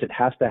of course it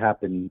has to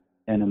happen,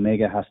 and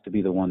Omega has to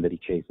be the one that he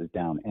chases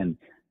down. And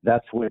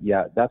that's what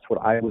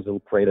I was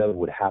afraid of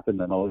would happen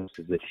the most,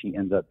 is that she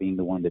ends up being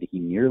the one that he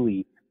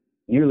nearly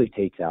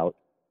takes out,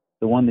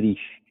 the one that he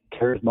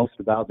cares most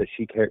about, that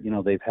she cares.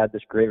 They've had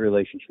this great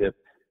relationship,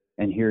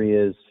 and here he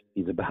is.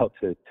 He's about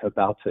to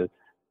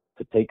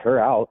take her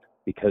out,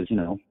 because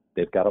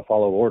they've got to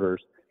follow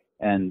orders,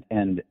 and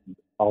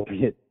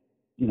albeit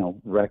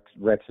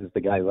Rex is the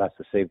guy who has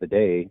to save the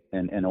day,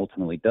 and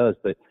ultimately does.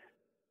 But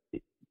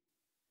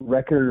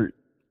Wrecker,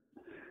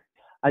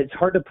 it's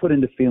hard to put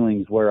into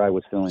feelings where I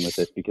was feeling with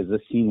this, because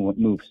this scene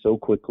moved so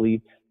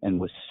quickly and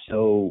was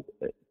so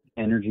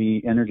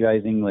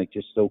energizing, like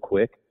just so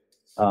quick.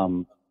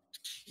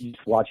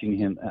 Just watching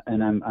him,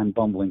 and I'm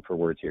bumbling for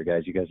words here,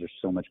 guys. You guys are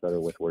so much better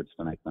with words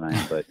tonight than I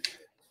am,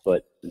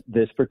 but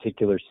this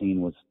particular scene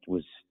was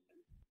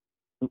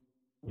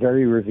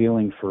very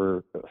revealing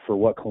for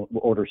what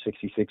Order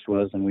 66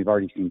 was, and we've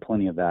already seen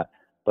plenty of that.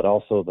 But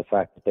also the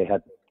fact that they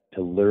had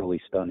to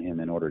literally stun him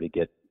in order to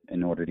get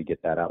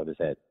that out of his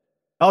head.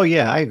 Oh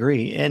yeah, I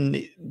agree.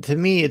 And to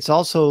me, it's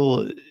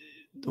also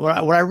what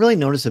I really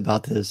notice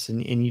about this,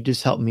 and you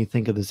just helped me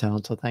think of this,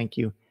 Alan, so thank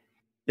you,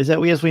 is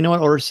that we know what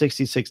Order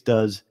 66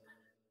 does.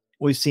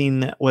 We've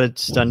seen what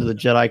it's done to the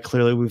Jedi.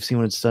 Clearly, we've seen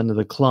what it's done to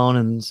the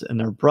clones and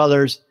their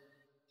brothers.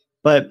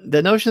 But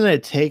the notion that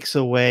it takes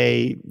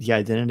away the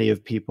identity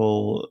of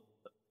people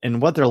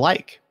and what they're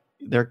like,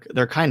 their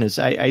kindness,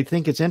 I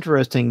think it's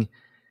interesting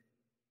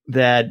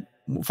that,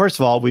 first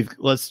of all,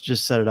 let's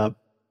just set it up.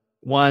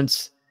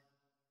 Once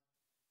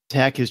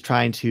Tech is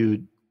trying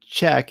to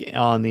check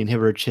on the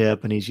inhibitor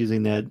chip, and he's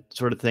using that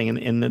sort of thing,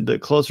 and the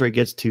closer it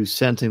gets to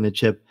sensing the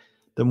chip,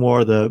 the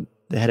more the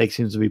headache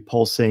seems to be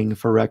pulsing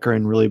for Wrecker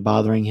and really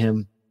bothering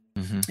him.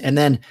 Mm-hmm. And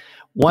then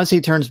once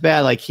he turns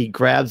bad, like he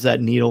grabs that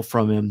needle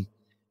from him.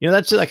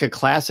 That's like a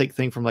classic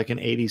thing from like an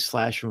 80s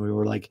slasher movie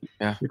where like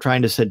you're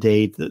trying to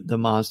sedate the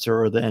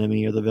monster or the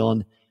enemy or the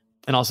villain,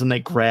 and all of a sudden they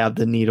grab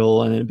the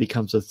needle and it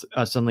becomes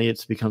suddenly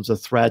it becomes a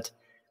threat.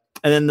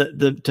 And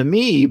then to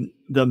me,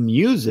 the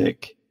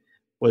music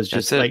was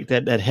just like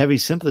that heavy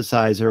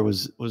synthesizer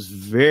was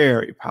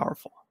very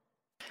powerful.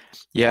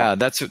 Yeah,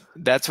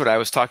 that's what I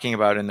was talking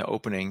about in the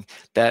opening,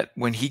 that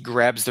when he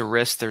grabs the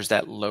wrist, there's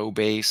that low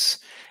bass,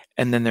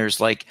 and then there's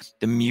like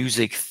the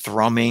music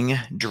thrumming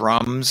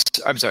drums.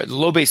 I'm sorry, the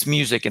low bass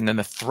music, and then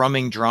the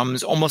thrumming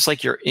drums, almost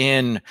like you're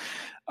in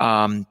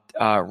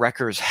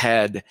Wrecker's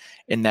head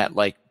in that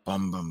like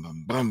bum, bum,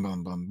 bum, bum,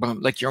 bum, bum,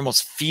 bum. Like you're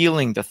almost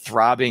feeling the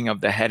throbbing of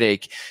the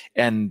headache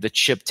and the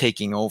chip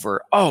taking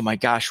over. Oh my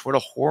gosh, what a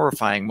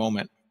horrifying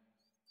moment.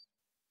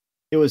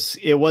 It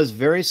was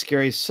very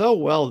scary, so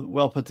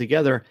well put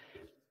together.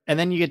 And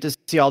then you get to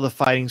see all the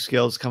fighting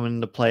skills coming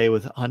into play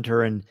with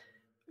Hunter and,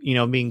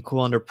 being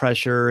cool under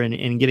pressure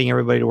and getting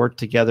everybody to work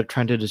together,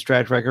 trying to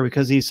distract Wrecker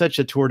because he's such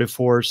a tour de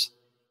force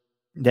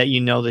that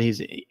that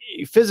he's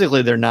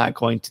physically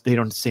they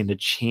don't stand a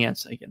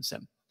chance against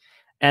him.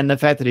 And the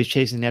fact that he's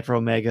chasing after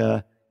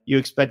Omega, you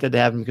expect that to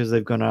happen because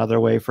they've gone out of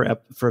their way for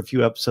a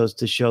few episodes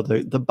to show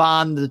the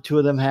bond the two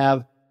of them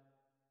have.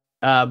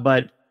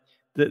 But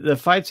the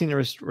fight scene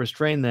to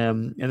restrain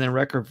them, and then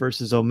Wrecker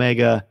versus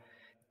Omega,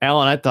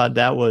 Alan, I thought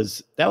that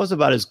was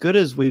about as good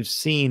as we've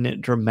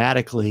seen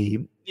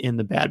dramatically in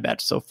the Bad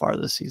Batch so far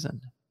this season.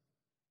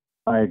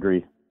 I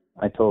agree.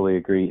 I totally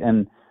agree.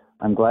 And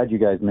I'm glad you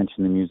guys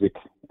mentioned the music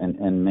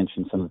and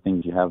mentioned some of the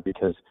things you have,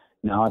 because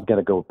now I've got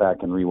to go back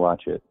and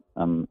rewatch it.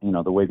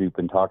 The way we've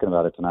been talking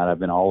about it tonight, I've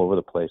been all over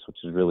the place, which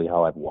is really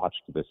how I've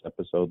watched this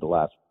episode the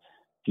last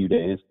few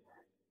days.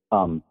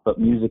 But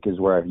music is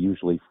where I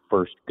usually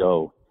first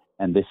go.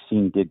 And this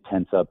scene did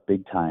tense up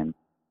big time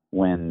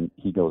when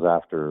he goes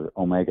after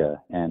Omega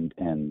and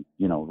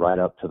right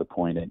up to the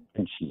point and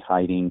she's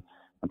hiding.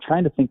 I'm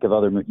trying to think of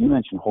other you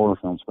mentioned horror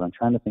films, but I'm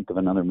trying to think of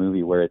another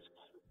movie where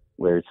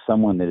it's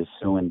someone that is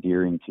so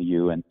endearing to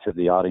you and to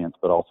the audience,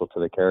 but also to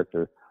the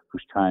character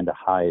who's trying to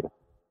hide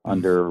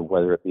under,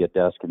 whether it be a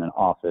desk in an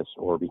office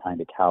or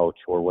behind a couch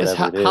or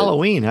whatever it is.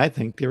 Halloween, I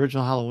think, the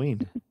original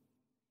Halloween.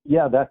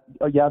 Yeah,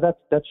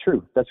 that's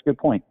true. That's a good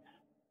point.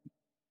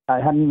 I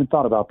hadn't even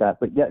thought about that,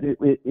 but yeah,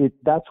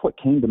 that's what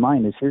came to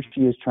mind. Is here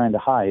she is trying to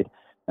hide,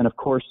 and of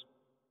course,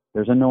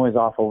 there's a noise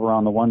off over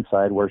on the one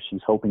side where she's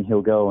hoping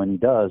he'll go, and he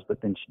does,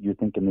 but then you're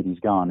thinking that he's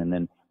gone, and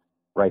then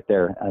right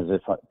there, as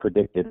if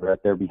predicted,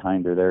 right there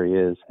behind her, there he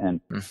is,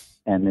 and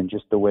then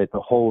just the way the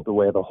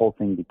whole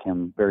thing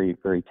became very,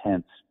 very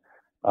tense.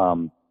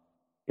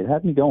 It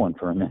had me going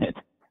for a minute.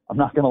 I'm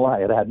not gonna lie,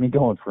 it had me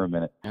going for a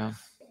minute. Yeah.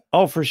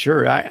 Oh, for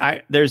sure.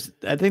 I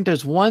think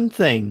there's one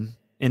thing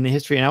in the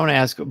history, and I want to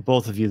ask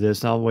both of you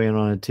this, and I'll weigh in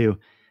on it too.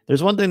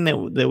 There's one thing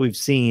that we've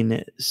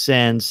seen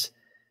since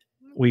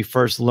we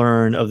first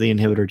learned of the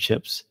inhibitor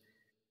chips.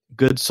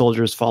 Good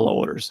soldiers follow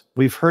orders.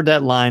 We've heard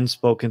that line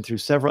spoken through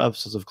several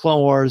episodes of Clone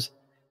Wars,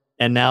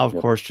 and now, of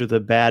course, through the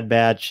Bad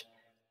Batch.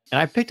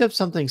 And I picked up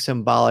something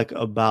symbolic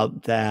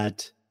about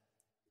that,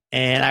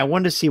 and I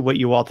wanted to see what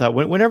you all thought.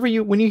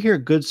 When you hear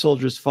good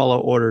soldiers follow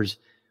orders,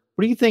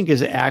 what do you think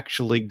is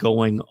actually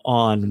going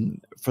on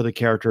for the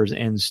characters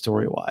and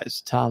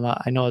story-wise? Tom,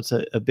 I know it's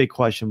a big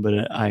question,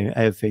 but I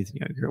have faith in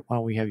you. Why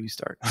don't we have you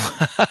start?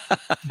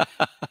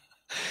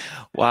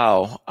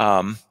 Wow.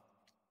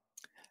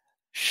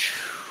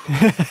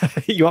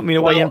 You want me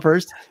to weigh in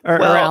first, or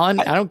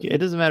Alan? It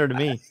doesn't matter to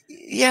me.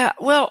 Yeah.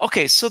 Well,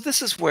 okay. So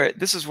this is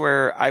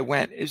where I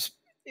went.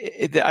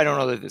 I don't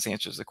know that this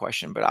answers the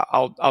question, but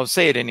I'll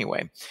say it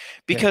anyway,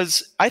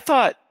 because I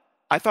thought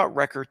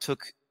Wrecker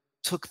took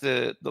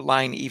the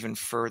line even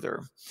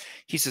further.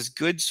 He says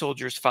good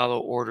soldiers follow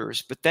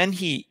orders, but then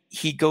he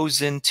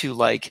goes into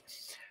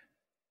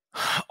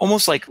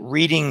almost like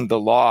reading the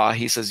law.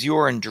 He says you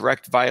are in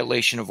direct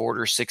violation of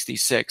Order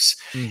 66.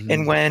 Mm-hmm.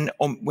 And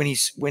when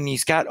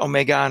he's got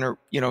Omega on her,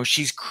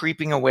 she's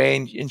creeping away,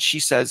 and she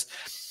says,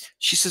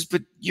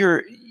 but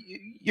you're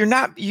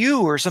not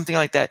you, or something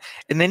like that.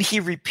 And then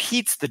he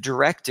repeats the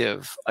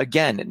directive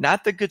again,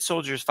 not the good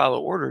soldiers follow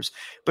orders,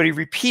 but he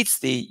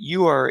repeats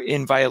you are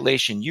in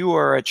violation, you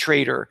are a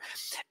traitor.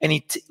 And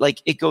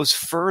it goes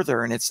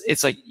further, and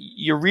it's like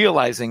you're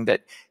realizing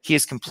that he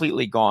is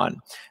completely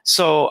gone.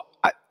 So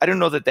I don't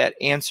know that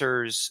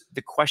answers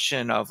the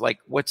question of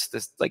what's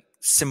this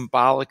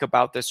symbolic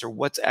about this, or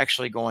what's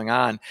actually going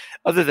on,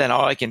 other than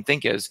all I can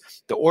think is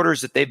the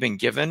orders that they've been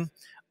given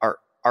are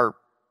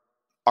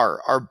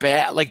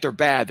bad. They're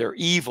bad, they're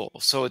evil.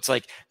 So it's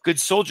like good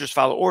soldiers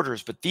follow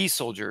orders, but these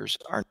soldiers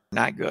are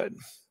not good.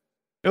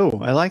 Oh,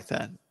 I like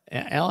that.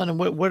 Alan,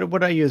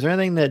 what are you? Is there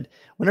anything that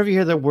whenever you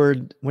hear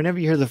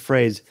the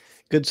phrase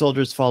good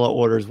soldiers follow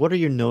orders, what are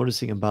you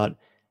noticing about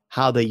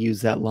how they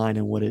use that line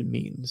and what it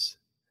means?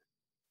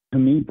 To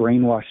me,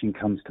 brainwashing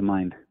comes to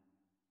mind.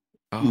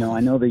 Oh.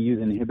 I know they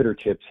use inhibitor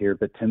chips here,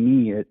 but to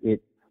me,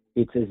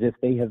 it's as if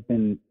they have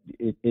been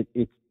it's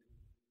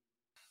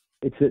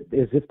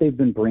as if they've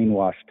been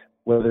brainwashed,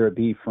 whether it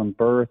be from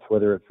birth,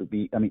 whether it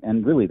be,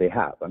 and really they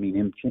have.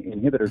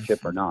 Inhibitor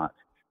chip or not,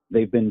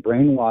 they've been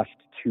brainwashed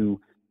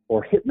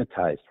or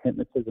hypnotized.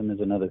 Hypnotism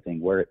is another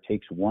thing where it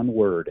takes one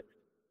word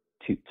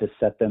to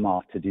set them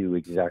off to do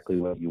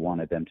exactly what you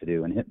wanted them to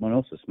do. And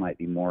hypnosis might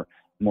be more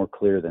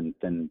clear than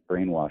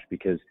brainwash,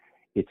 because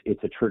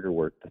it's a trigger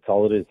word. That's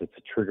all it is. It's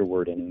a trigger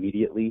word, and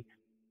immediately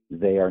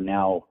they are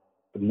now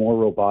more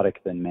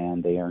robotic than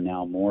man. They are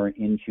now more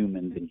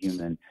inhuman than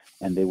human,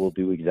 and they will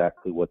do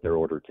exactly what they're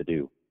ordered to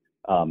do.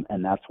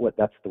 And that's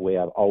the way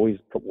I've always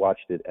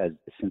watched it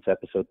since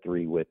episode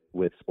 3 with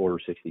Order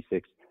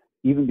 66,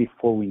 even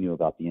before we knew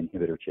about the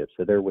inhibitor chip.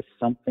 So there was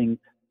something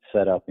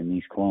set up in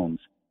these clones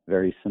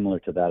very similar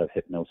to that of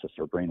hypnosis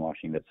or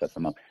brainwashing that set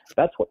them up.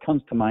 That's what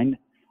comes to mind.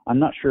 I'm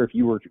not sure if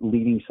you were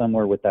leading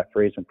somewhere with that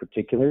phrase in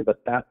particular,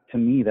 but that, to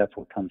me, that's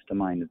what comes to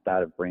mind, is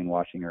that of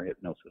brainwashing or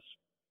hypnosis.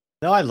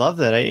 No, I love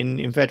that.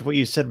 In fact, what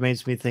you said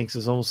makes me think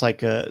is almost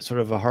like a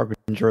sort of a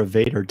harbinger of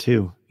Vader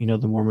too. You know,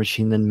 the more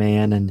machine than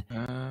man,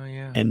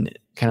 Yeah. and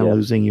kind of Yeah.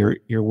 losing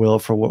your will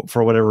for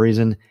whatever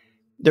reason.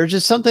 There's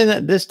just something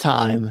that this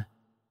time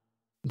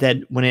that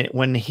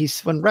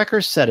when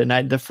Wrecker said it,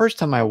 and the first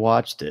time I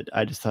watched it,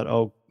 I just thought,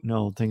 oh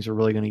no, things are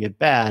really going to get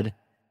bad.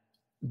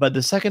 But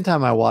the second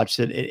time I watched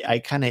it, I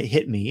kind of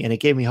hit me, and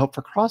it gave me hope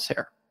for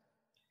Crosshair.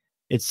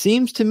 It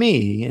seems to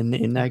me,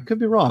 and I could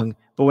be wrong,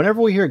 but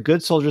whenever we hear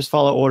good soldiers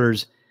follow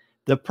orders,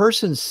 the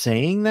person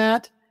saying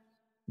that,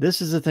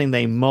 this is the thing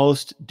they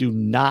most do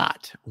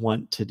not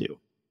want to do.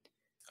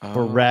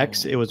 For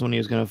Rex, it was when he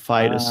was going to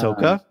fight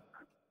Ahsoka.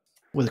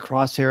 With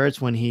Crosshair, it's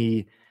when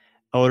he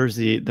orders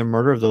the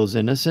murder of those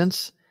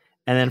innocents.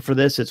 And then for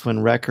this, it's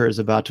when Wrecker is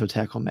about to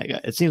attack Omega.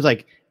 It seems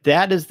like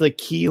that is the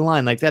key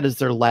line. Like that is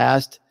their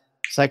last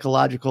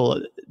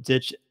psychological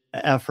ditch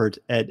effort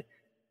at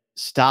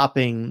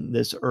stopping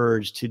this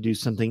urge to do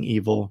something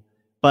evil.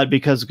 But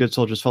because good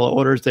soldiers follow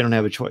orders, they don't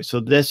have a choice.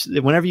 So this,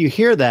 whenever you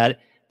hear that,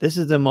 this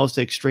is the most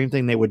extreme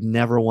thing they would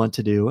never want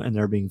to do, and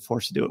they're being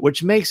forced to do it,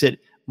 which makes it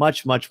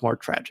much, much more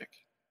tragic.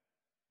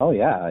 Oh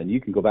yeah, and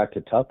you can go back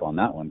to Tup on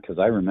that one, because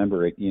I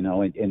remember it. You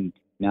know, and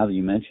now that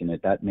you mention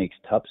it, that makes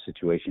Tup's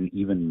situation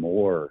even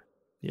more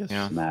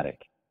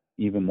dramatic,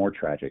 even more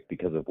tragic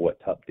because of what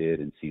Tup did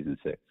in season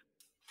 6.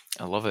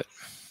 I love it.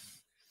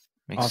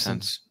 Makes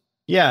sense.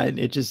 Yeah,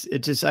 I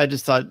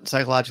just thought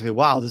psychologically,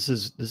 wow, this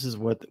is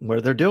what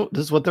they're doing.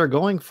 This is what they're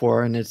going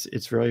for, and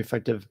it's really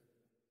effective.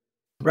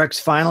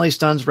 Rex finally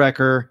stuns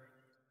Wrecker,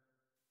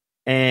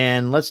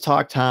 and let's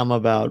talk, Tom,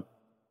 about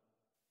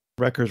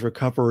Wrecker's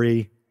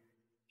recovery,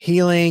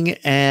 healing,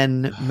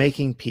 and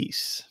making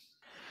peace.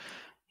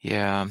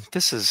 Yeah,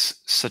 this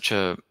is such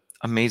a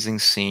amazing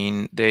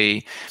scene.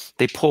 They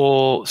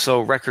pull,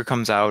 so Wrecker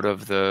comes out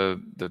of the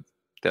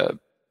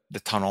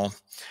tunnel,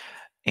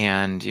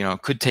 and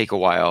it could take a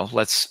while.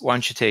 Why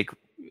don't you take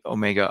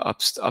Omega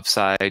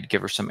upside,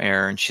 give her some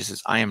air, and she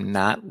says, I am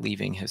not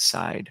leaving his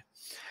side.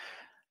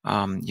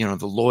 The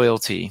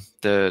loyalty,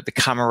 the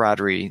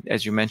camaraderie,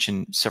 as you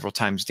mentioned several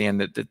times, Dan,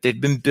 that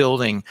they've been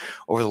building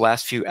over the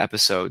last few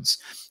episodes.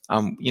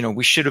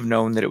 We should have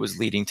known that it was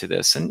leading to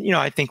this. And,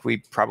 I think we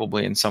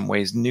probably in some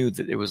ways knew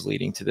that it was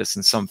leading to this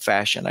in some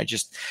fashion.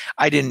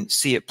 I didn't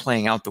see it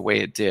playing out the way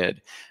it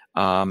did,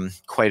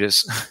 quite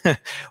as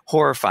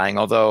horrifying,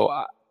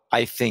 although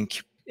I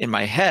think in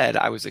my head,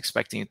 I was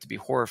expecting it to be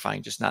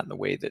horrifying, just not in the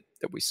way that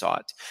we saw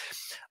it.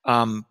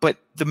 But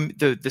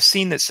the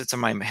scene that sits in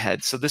my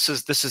head. So this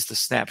is the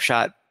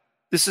snapshot.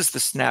 This is the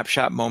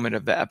snapshot moment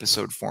of the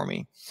episode for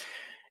me.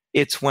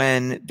 It's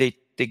when they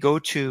go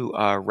to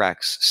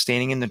Rex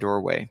standing in the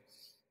doorway,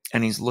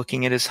 and he's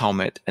looking at his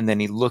helmet, and then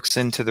he looks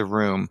into the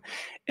room,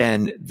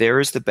 and there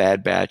is the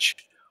Bad Batch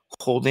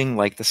holding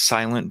like the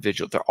silent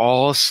vigil. They're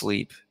all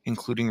asleep,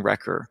 including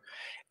Wrecker.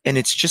 And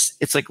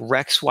it's like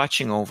Rex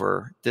watching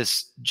over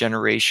this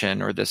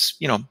generation, or this,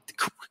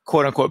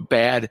 quote unquote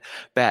bad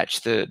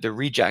batch, the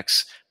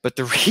rejects, but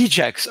the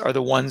rejects are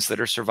the ones that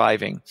are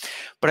surviving.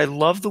 But I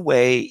love the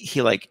way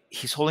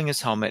he's holding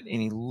his helmet,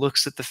 and he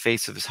looks at the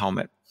face of his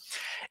helmet.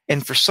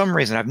 And for some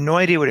reason, I have no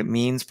idea what it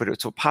means, but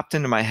it's what popped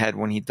into my head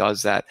when he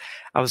does that.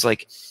 I was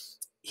like,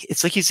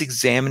 it's like he's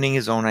examining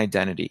his own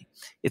identity.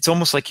 It's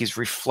almost like he's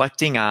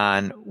reflecting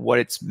on what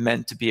it's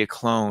meant to be a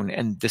clone.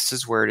 And this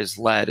is where it is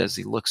led as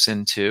he looks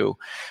into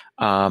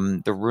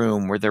the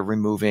room where they're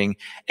removing.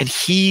 And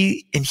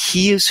he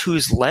is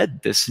who's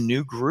led this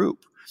new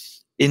group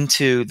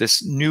into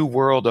this new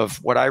world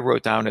of what I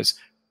wrote down as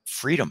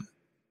freedom.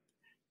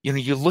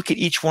 You look at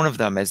each one of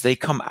them as they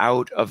come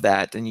out of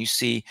that, and you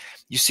see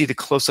the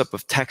close up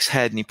of Tech's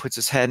head, and he puts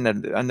his head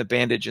on the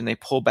bandage, and they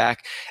pull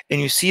back, and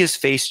you see his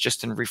face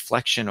just in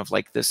reflection of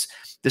like this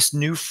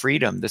new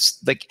freedom. This,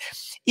 like,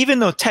 even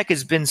though Tech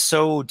has been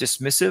so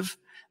dismissive,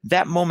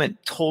 that moment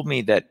told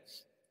me that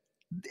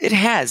it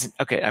has.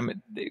 Okay, I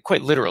mean,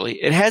 quite literally,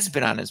 it has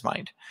been on his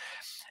mind,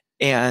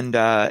 and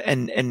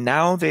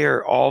now they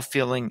are all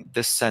feeling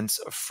this sense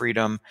of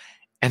freedom,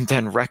 and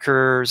then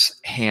Wrecker's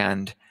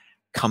hand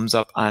comes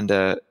up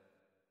onto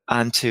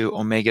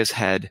Omega's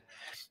head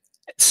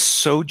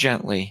so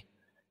gently,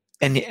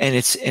 and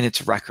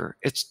it's Wrecker.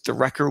 It's the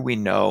Wrecker we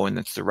know, and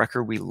it's the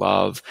Wrecker we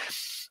love.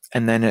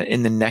 And then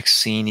in the next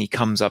scene, he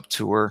comes up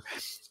to her,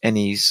 and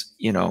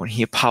and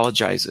he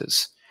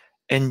apologizes,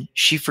 and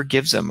she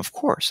forgives him. Of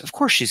course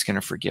she's going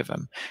to forgive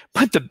him.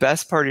 But the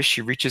best part is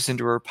she reaches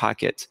into her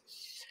pocket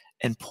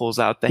and pulls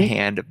out the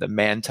hand of the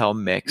Mantel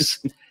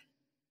mix,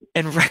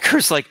 and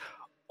Wrecker's like,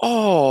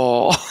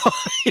 oh,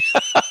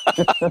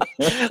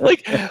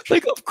 like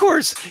of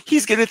course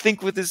he's gonna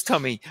think with his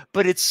tummy,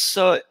 but it's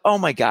so, oh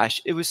my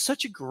gosh, it was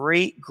such a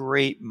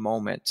great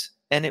moment.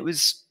 And it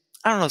was,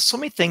 I don't know, so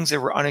many things that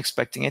were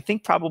unexpected. I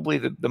think probably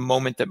the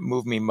moment that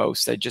moved me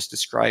most, I just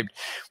described,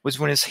 was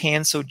when his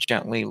hand so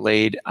gently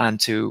laid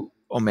onto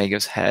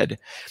Omega's head,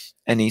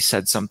 and he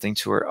said something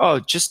to her. Oh,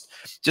 just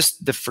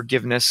the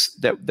forgiveness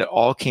that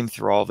all came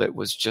through all of it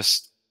was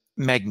just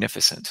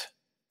magnificent.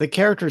 The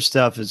character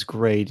stuff is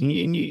great.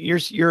 And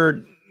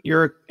you're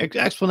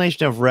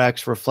explanation of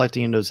Rex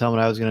reflecting into his helmet,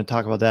 I was going to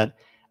talk about that.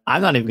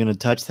 I'm not even going to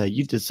touch that.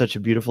 You did such a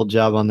beautiful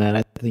job on that.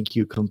 I think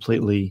you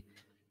completely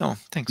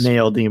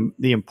nailed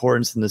the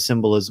importance and the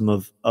symbolism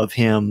of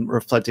him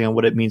reflecting on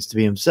what it means to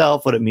be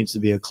himself, what it means to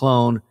be a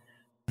clone,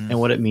 and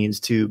what it means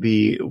to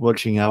be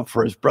watching out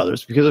for his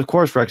brothers. Because of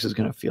course Rex is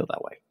going to feel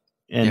that way.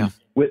 And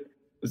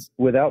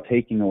without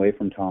taking away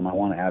from Tom, I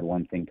want to add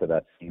one thing to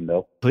that scene,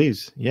 though.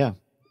 Please, yeah.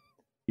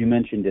 You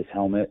mentioned his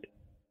helmet,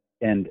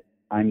 and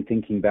I'm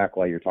thinking back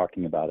while you're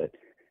talking about it,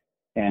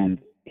 and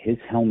his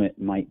helmet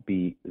might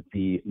be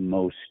the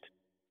most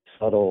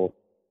subtle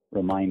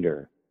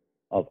reminder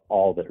of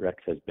all that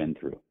Rex has been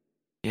through.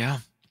 Yeah.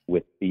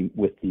 With the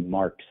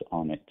marks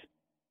on it,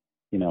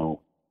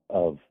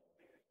 of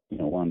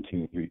 1,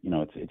 2, 3.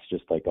 It's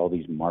just like all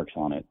these marks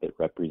on it that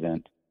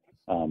represent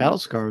battle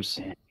scars.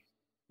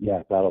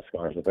 Yeah, battle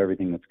scars of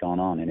everything that's gone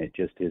on, and it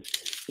just is.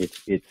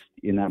 It's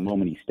in that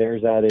moment he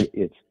stares at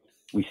it.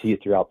 We see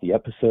it throughout the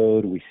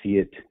episode. We see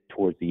it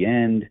towards the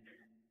end.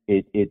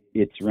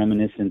 It's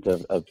reminiscent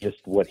of just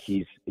what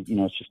he's,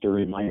 it's just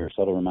a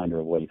subtle reminder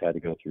of what he's had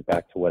to go through.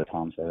 Back to what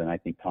Tom said, and I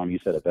think, Tom, you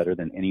said it better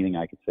than anything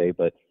I could say.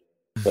 But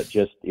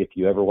just if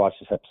you ever watch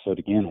this episode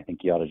again, I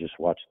think you ought to just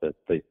watch the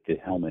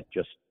helmet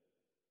just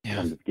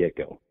from the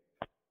get-go.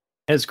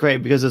 It's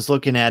great because it's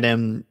looking at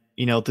him,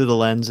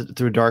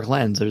 through a dark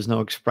lens. There's no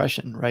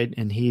expression, right?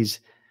 And he's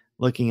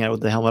looking at it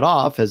with the helmet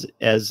off as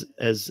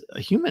a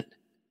human,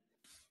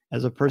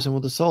 as a person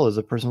with a soul, as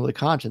a person with a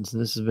conscience.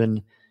 And this has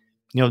been,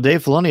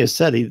 Dave Filoni has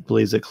said he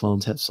believes that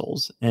clones have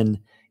souls, and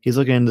he's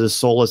looking into the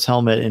soulless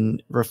helmet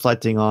and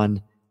reflecting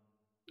on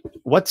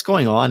what's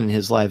going on in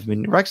his life. I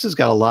mean, Rex has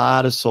got a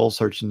lot of soul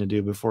searching to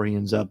do before he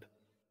ends up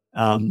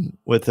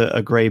with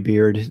a gray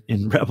beard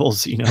in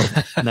Rebels,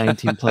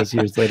 19 plus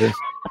years later.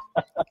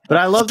 But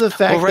I love the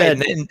fact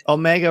that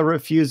Omega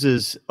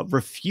refuses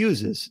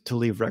to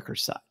leave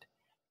Wrecker's side.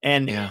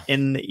 And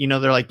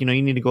they're like, you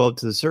need to go up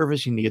to the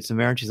surface, you need to get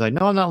some air. And she's like,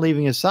 no, I'm not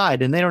leaving his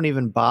side. And they don't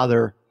even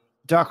bother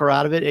to talk her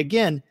out of it.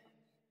 Again,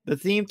 the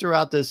theme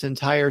throughout this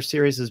entire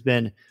series has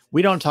been,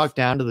 we don't talk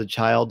down to the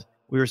child.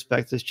 We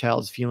respect this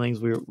child's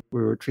feelings. We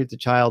treat the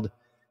child,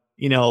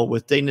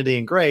 with dignity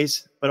and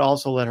grace, but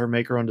also let her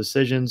make her own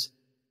decisions.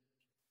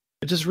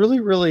 It's just really,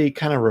 really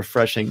kind of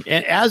refreshing.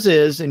 And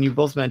and you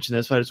both mentioned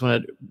this, but I just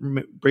want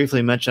to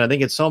briefly mention, I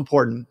think it's so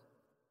important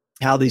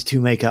how these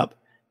two make up,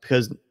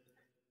 because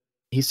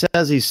he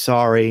says he's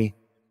sorry,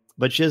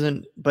 but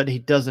he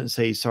doesn't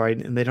say he's sorry.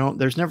 And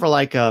there's never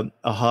like a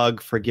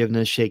hug,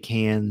 forgiveness, shake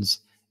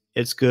hands.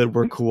 It's good.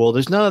 We're cool.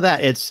 There's none of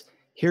that. It's,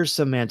 here's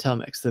some Mantel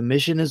mix. The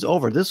mission is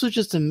over. This was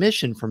just a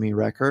mission for me,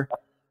 Wrecker.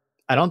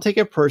 I don't take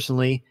it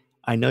personally.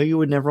 I know you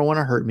would never want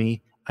to hurt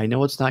me. I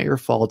know it's not your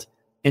fault.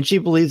 And she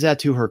believes that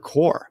to her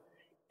core.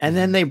 And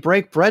then they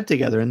break bread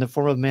together in the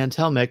form of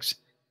Mantel mix.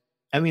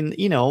 I mean,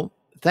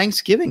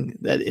 Thanksgiving,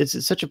 that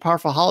it's such a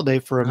powerful holiday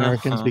for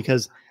Americans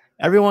because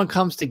everyone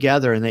comes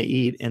together and they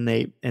eat, and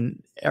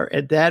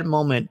at that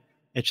moment,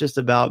 it's just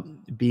about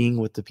being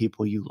with the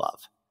people you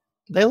love.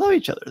 They love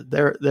each other.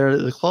 They're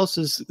the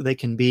closest they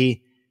can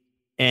be.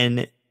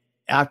 And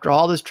after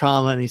all this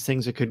trauma and these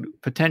things that could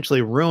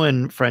potentially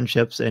ruin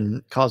friendships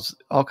and cause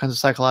all kinds of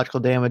psychological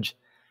damage,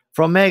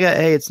 for Omega,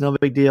 hey, it's no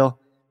big deal.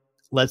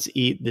 Let's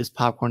eat this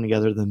popcorn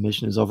together. The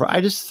mission is over.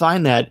 I just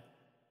find that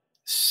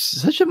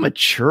such a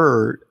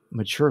mature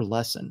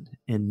lesson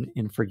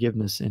in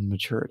forgiveness and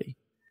maturity.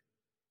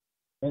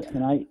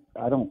 And I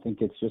don't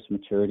think it's just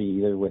maturity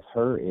either with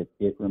her.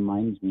 It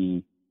reminds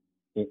me,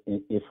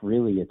 if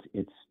really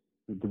it's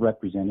the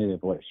representative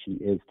of what she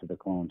is to the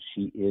clones.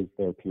 She is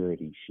their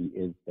purity. She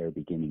is their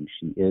beginning.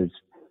 She is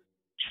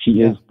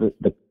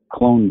the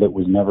clone that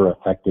was never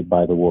affected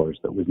by the wars,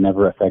 that was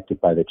never affected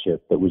by the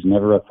chip, that was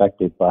never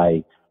affected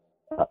by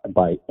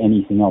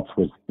anything else,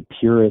 was the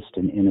purest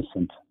and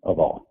innocent of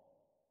all.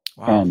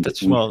 Wow, and we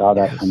saw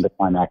that come to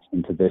climax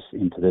into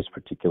this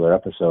particular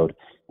episode,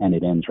 and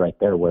it ends right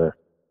there where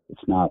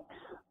it's not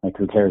like,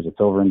 who cares? It's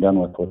over and done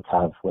with.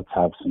 Let's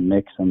have some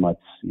mix, and let's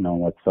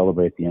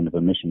celebrate the end of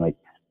a mission. Like,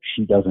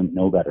 she doesn't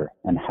know better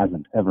and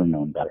hasn't ever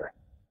known better.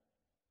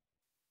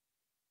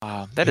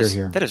 Wow, that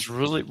is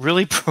really,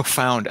 really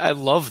profound. I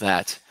love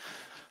that.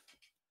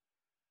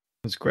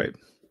 That's great.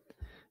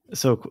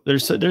 So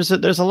there's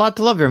a lot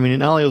to love here. I mean,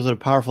 not only was it a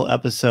powerful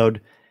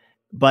episode,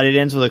 but it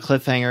ends with a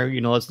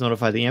cliffhanger. Let's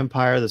notify the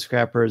Empire. The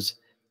Scrappers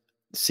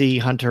see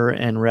Hunter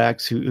and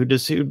Rex,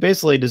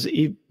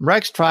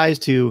 Rex tries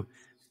to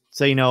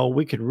say,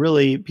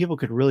 people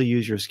could really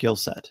use your skill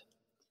set.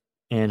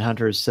 And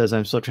Hunter says,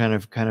 I'm still trying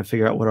to kind of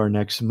figure out what our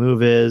next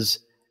move is.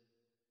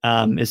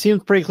 It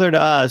seems pretty clear to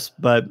us,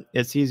 but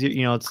it's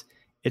easy.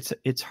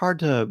 It's hard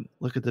to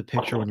look at the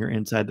picture when you're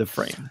inside the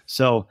frame.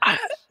 So I'm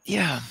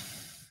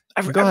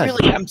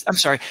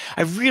sorry.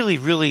 I really,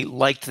 really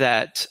liked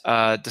that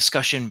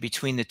discussion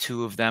between the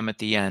two of them at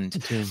the end.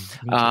 Me too.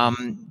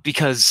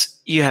 Because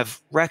you have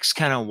Rex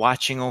kind of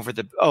watching over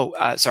the.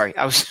 Sorry.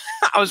 I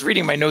was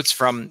reading my notes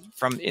from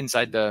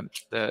inside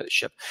the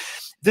ship.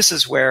 This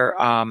is where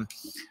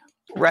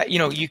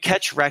you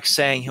catch Rex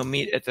saying he'll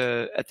meet at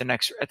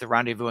the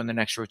rendezvous in the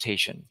next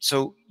rotation.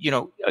 So,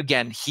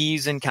 again,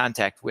 he's in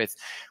contact with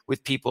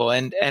people,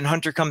 and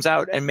Hunter comes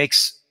out and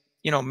makes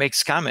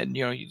comment,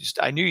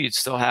 I knew you'd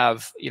still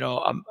have,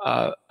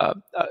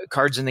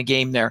 cards in the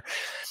game there.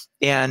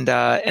 And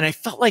I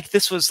felt like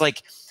this was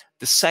like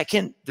the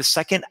second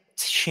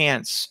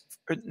chance,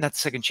 or not the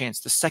second chance,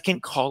 the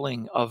second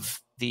calling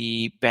of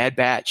the Bad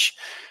Batch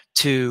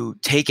to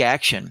take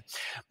action.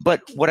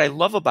 But what I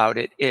love about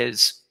it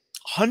is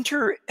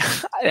Hunter,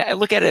 I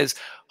look at it as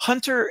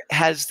Hunter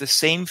has the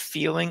same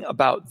feeling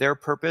about their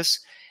purpose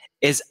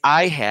as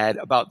I had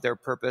about their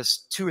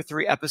purpose 2 or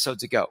 3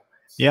 episodes ago.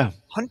 Yeah.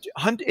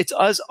 Hunter, it's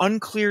as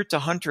unclear to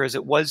Hunter as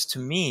it was to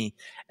me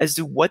as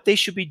to what they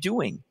should be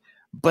doing.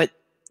 But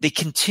they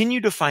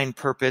continue to find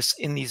purpose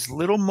in these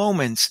little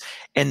moments,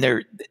 and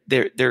they're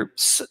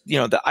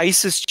the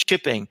ice is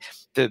chipping.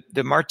 The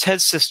Martez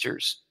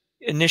sisters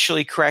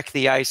initially crack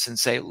the ice and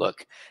say,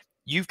 look,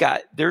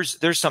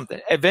 there's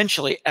something.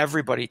 Eventually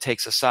everybody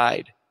takes a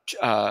side.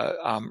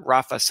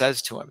 Rafa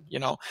says to him,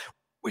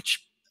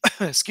 which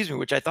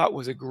which I thought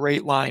was a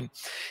great line.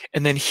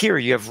 And then here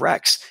you have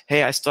Rex.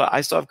 Hey, I still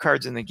have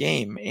cards in the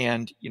game,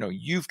 and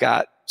you've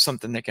got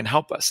something that can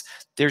help us.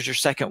 There's your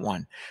second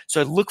one.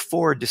 So I look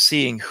forward to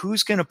seeing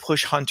who's going to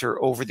push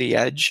Hunter over the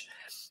edge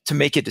to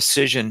make a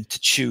decision to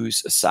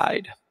choose a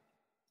side.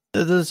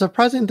 The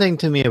surprising thing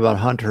to me about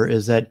Hunter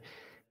is that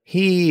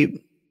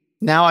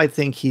I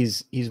think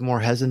he's more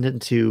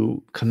hesitant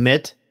to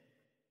commit,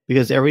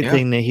 because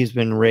everything that he's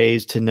been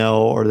raised to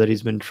know, or that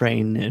he's been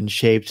trained and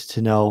shaped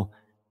to know,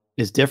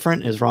 is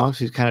different, is wrong. So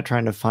he's kind of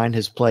trying to find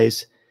his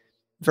place.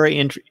 Very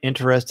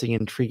interesting,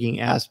 intriguing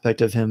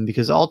aspect of him,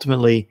 because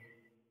ultimately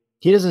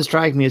he doesn't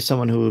strike me as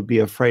someone who would be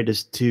afraid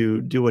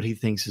to do what he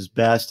thinks is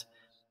best.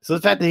 So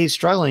the fact that he's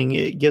struggling,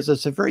 it gives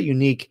us a very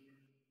unique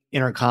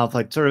inner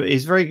conflict. Sort of,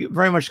 he's very,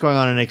 very much going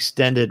on an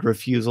extended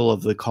refusal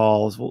of the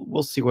calls.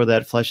 We'll see where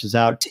that fleshes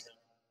out.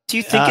 Do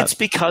you think it's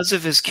because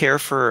of his care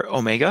for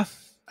Omega?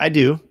 I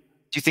do.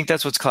 Do you think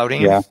that's what's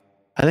clouding him? Yeah.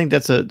 I think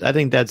that's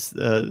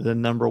the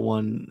number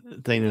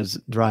one thing that's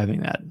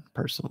driving that,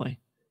 personally.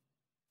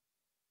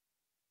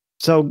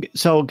 So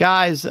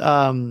guys,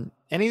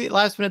 any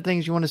last minute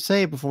things you want to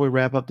say before we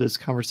wrap up this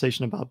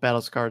conversation about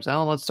battle scars?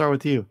 Alan, let's start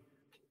with you.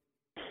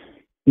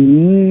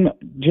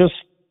 Just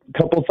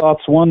a couple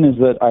thoughts. One is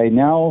that I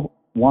now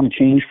want to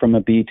change from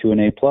a B to an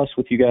A+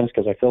 with you guys,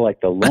 because I feel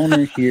like the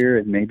loner here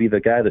and maybe the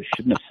guy that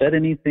shouldn't have said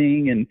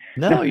anything. And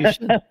no, you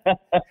shouldn't.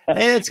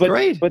 Hey, it's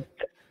great. But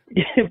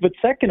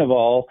second of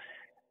all,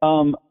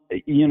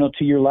 to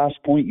your last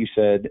point, you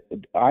said,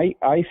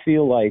 I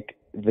feel like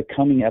the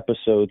coming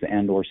episodes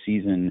and or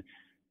season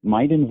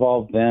might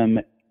involve them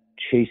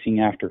chasing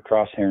after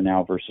Crosshair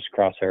now versus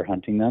Crosshair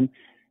hunting them,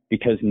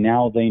 because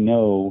now they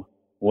know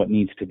what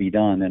needs to be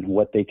done and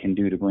what they can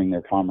do to bring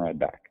their comrade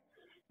back.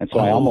 And so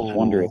I almost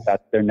wonder if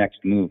that's their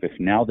next move. If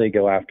now they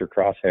go after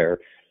Crosshair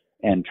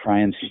and try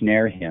and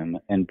snare him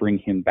and bring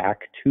him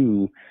back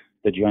to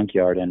the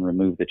junkyard and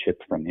remove the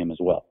chip from him as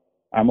well.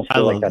 I almost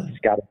feel like that's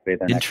got to be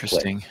the next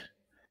interesting. Play.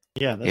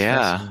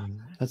 Yeah,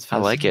 that's I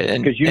like it.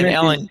 Because you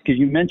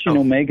mentioned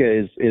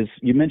Omega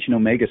you mentioned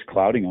Omega's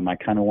clouding him. I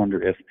kind of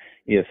wonder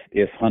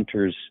if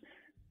Hunter's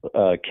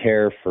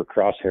care for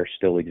Crosshair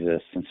still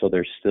exists, and so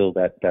there's still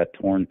that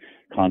torn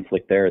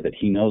conflict there, that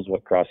he knows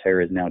what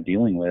Crosshair is now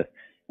dealing with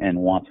and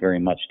wants very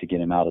much to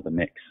get him out of the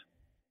mix.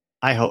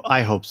 I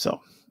hope so.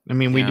 I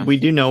mean, we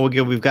do know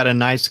we've got a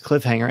nice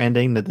cliffhanger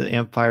ending that the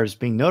Empire is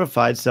being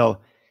notified, so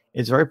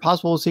it's very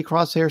possible we'll see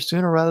Crosshair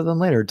sooner rather than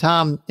later.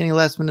 Tom, any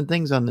last minute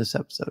things on this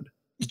episode?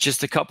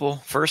 Just a couple.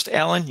 First,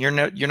 Alan, you're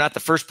not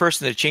the first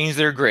person to change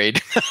their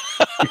grade.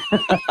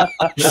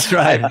 That's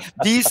right.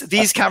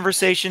 These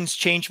conversations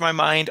change my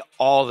mind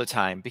all the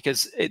time,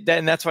 because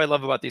and that's what I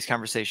love about these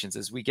conversations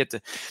is we get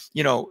to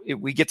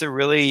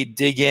really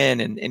dig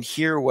in and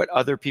hear what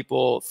other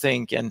people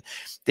think. And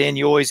Dan,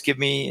 you always give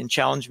me and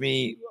challenge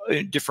me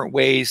in different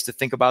ways to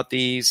think about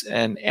these,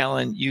 and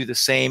Alan, you the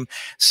same.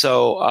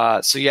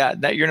 So yeah,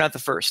 that you're not the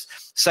first.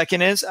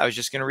 Second is, I was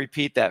just going to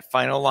repeat that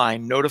final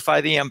line: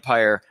 notify the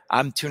Empire.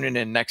 I'm tuning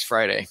in next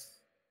Friday.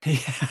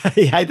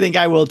 Yeah, I think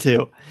I will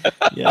too.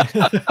 Yeah.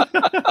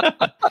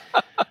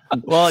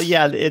 Well,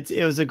 yeah,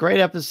 it was a great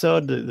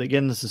episode.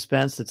 Again, the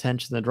suspense, the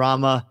tension, the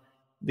drama,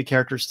 the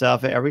character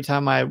stuff. Every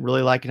time I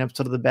really like an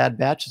episode of The Bad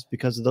Batch, it's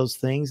because of those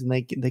things, and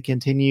they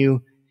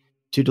continue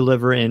to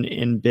deliver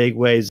in big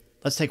ways.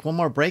 Let's take one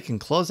more break and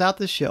close out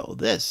the show.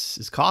 This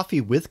is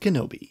Coffee with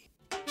Kenobi.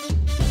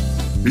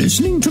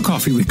 Listening to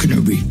Coffee with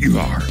Kenobi, you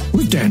are,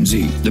 with Dan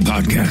Z, the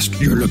podcast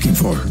you're looking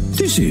for.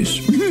 This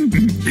is...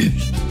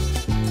 yes.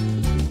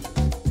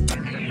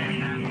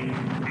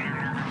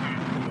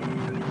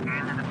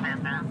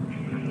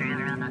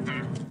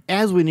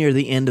 As we near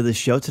the end of the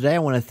show today, I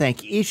want to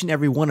thank each and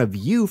every one of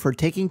you for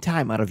taking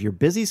time out of your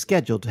busy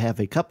schedule to have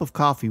a cup of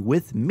coffee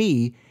with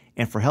me,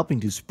 and for helping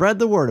to spread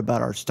the word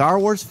about our Star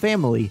Wars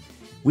family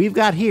we've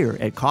got here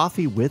at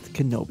Coffee with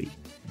Kenobi.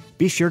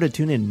 Be sure to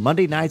tune in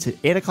Monday nights at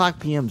 8 o'clock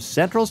p.m.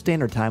 Central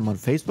Standard Time on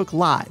Facebook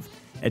Live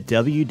at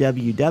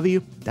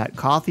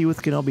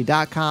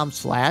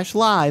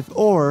www.coffeewithkenobi.com/live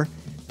or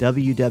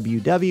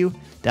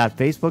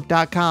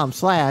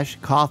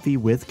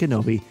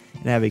www.facebook.com/coffeewithkenobi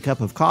and have a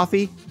cup of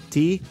coffee,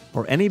 tea,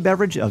 or any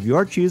beverage of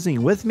your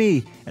choosing with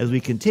me as we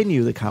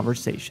continue the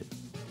conversation.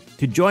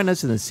 To join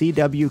us in the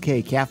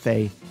CWK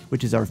Cafe,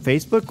 which is our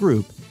Facebook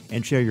group,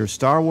 and share your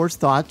Star Wars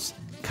thoughts,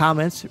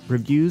 comments,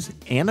 reviews,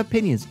 and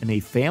opinions in a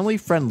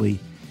family-friendly,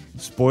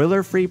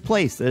 spoiler-free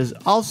place that is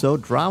also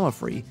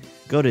drama-free,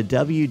 go to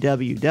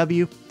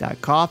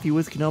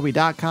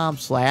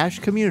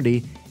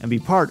www.coffeewithkenobi.com/community and be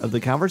part of the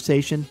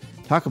conversation,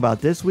 talk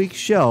about this week's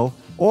show,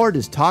 or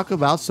just talk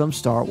about some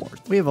Star Wars.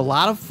 We have a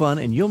lot of fun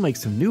and you'll make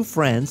some new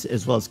friends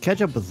as well as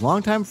catch up with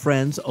longtime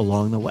friends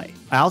along the way.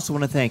 I also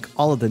want to thank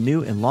all of the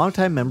new and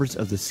longtime members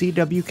of the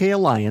CWK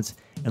Alliance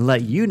and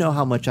let you know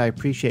how much I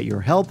appreciate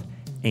your help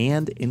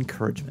and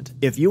encouragement.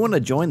 If you want to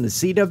join the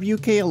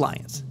CWK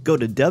Alliance, go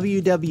to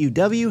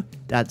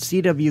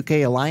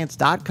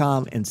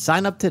www.cwkalliance.com and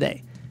sign up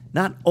today.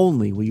 Not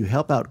only will you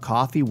help out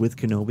Coffee with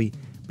Kenobi,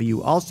 but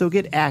you also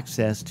get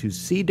access to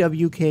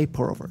CWK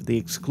Pour-Over, the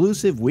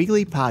exclusive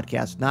weekly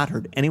podcast not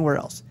heard anywhere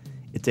else.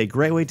 It's a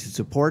great way to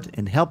support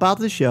and help out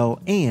the show,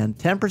 and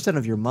 10%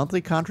 of your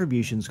monthly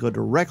contributions go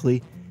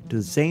directly to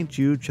the St.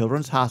 Jude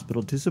Children's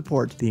Hospital to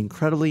support the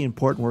incredibly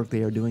important work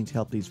they are doing to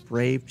help these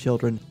brave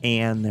children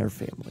and their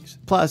families.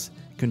 Plus,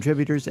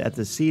 contributors at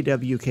the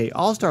CWK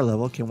All-Star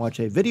level can watch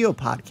a video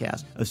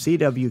podcast of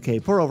CWK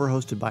Pour-Over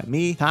hosted by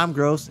me, Tom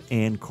Gross,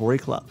 and Corey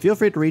Clubb. Feel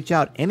free to reach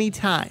out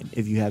anytime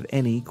if you have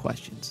any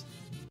questions.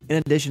 In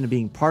addition to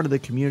being part of the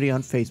community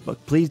on Facebook,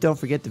 please don't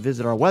forget to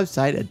visit our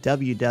website at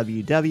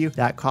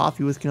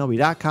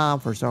www.coffeewithkenobi.com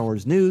for Star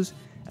Wars news,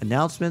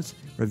 announcements,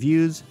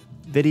 reviews,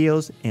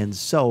 videos, and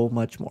so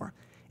much more.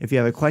 If you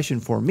have a question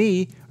for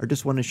me or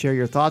just want to share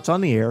your thoughts on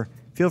the air,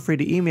 feel free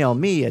to email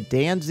me at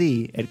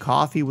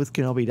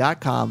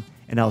danz@coffeewithkenobi.com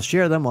and I'll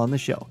share them on the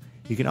show.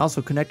 You can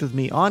also connect with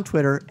me on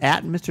Twitter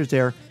at Mr.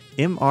 Zayer,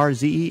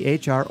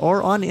 MRZEHR,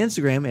 or on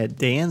Instagram at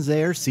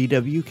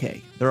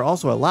DanZayerCWK. There are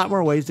also a lot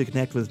more ways to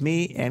connect with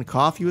me and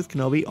Coffee with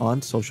Kenobi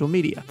on social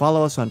media.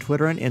 Follow us on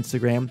Twitter and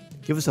Instagram.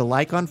 Give us a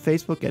like on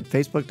Facebook at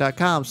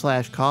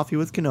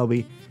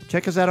facebook.com/coffeewithkenobi.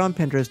 Check us out on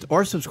Pinterest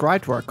or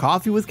subscribe to our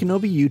Coffee with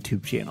Kenobi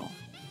YouTube channel.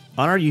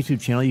 On our YouTube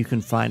channel, you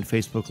can find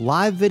Facebook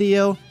Live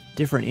video,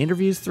 different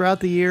interviews throughout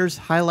the years,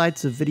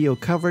 highlights of video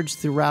coverage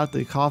throughout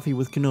the Coffee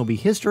with Kenobi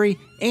history,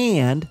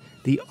 and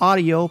the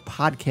audio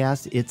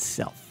podcast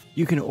itself.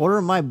 You can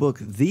order my book,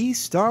 The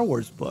Star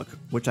Wars Book,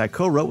 which I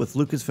co-wrote with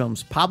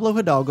Lucasfilm's Pablo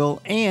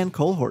Hidalgo and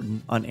Cole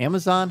Horton, on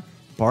Amazon,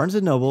 Barnes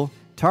 & Noble,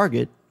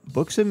 Target,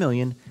 Books A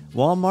Million,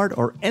 Walmart,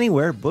 or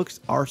anywhere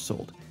books are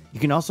sold. You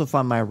can also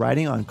find my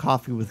writing on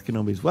Coffee with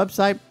Kenobi's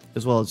website,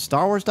 as well as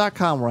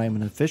StarWars.com, where I am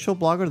an official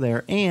blogger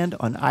there, and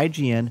on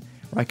IGN,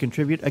 where I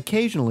contribute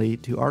occasionally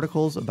to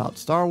articles about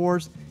Star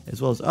Wars, as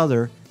well as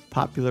other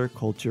popular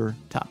culture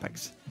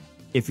topics.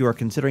 If you are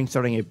considering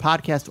starting a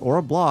podcast or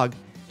a blog,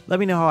 let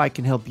me know how I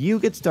can help you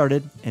get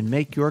started and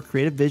make your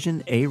creative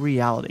vision a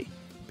reality.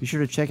 Be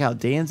sure to check out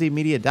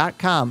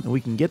danzmedia.com and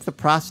we can get the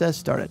process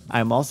started. I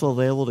am also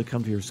available to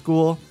come to your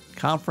school,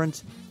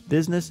 conference,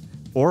 business,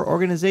 or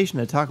organization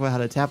to talk about how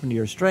to tap into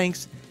your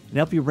strengths and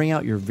help you bring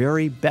out your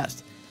very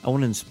best. I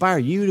want to inspire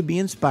you to be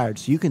inspired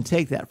so you can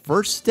take that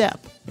first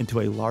step into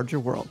a larger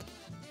world.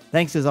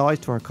 Thanks as always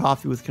to our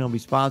Coffee with Kenobi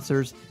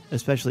sponsors,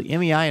 especially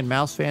MEI and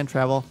Mouse Fan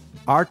Travel,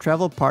 our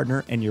travel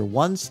partner and your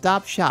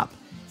one-stop shop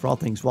for all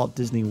things Walt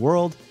Disney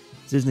World,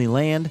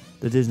 Disneyland,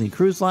 the Disney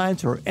Cruise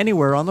Lines, or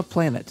anywhere on the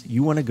planet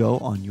you want to go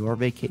on your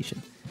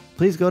vacation.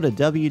 Please go to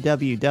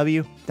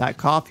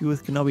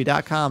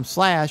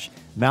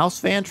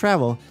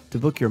www.coffeewithkenobi.com/mousefantravel to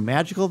book your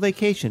magical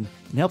vacation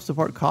and help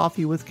support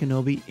Coffee with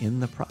Kenobi in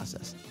the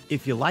process.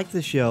 If you like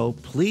the show,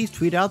 please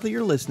tweet out that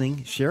you're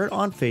listening, share it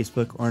on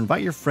Facebook, or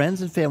invite your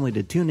friends and family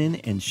to tune in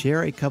and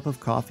share a cup of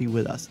coffee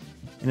with us.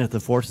 And if the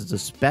Force is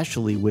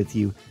especially with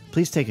you,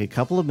 please take a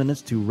couple of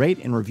minutes to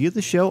rate and review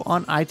the show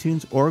on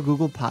iTunes or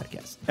Google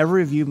Podcasts.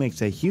 Every review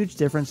makes a huge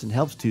difference and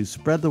helps to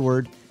spread the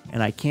word,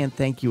 and I can't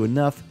thank you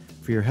enough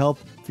for your help,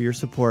 for your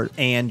support,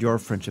 and your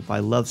friendship. I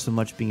love so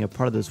much being a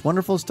part of this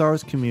wonderful Star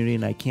Wars community,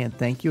 and I can't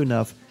thank you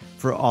enough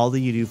for all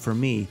that you do for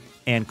me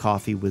and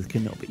Coffee with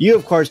Kenobi. You,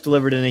 of course,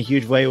 delivered in a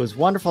huge way. It was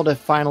wonderful to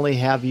finally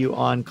have you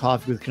on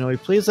Coffee with Kenobi.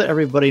 Please let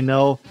everybody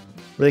know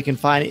where they can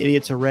find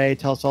Idiots Array.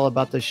 Tell us all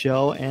about the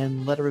show,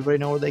 and let everybody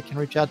know where they can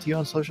reach out to you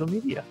on social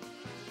media.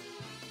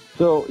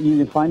 So you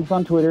can find us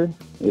on Twitter,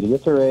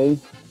 Idiots Array.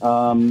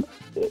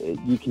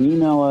 You can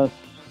email us,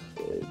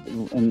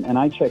 and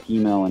I check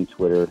email and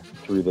Twitter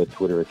through the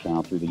Twitter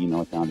account, through the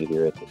email account,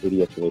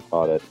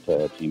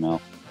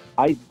 idiotsarraypod@gmail.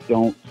 I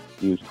don't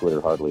use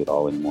Twitter hardly at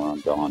all anymore.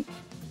 I'm gone.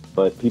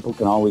 But people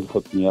can always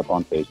hook me up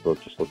on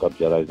Facebook. Just look up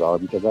Jedi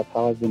Zaugg, because that's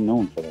how I've been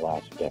known for the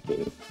last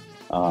decade.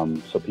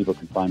 So people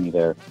can find me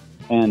there.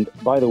 And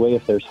by the way,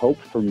 if there's hope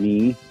for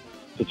me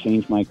to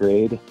change my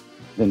grade,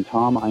 then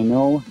Tom, I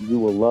know you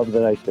will love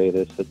that I say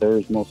this, that there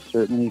is most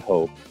certainly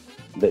hope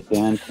that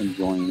Dan can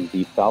join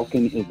the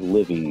Falcon is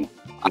Living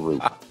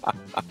group.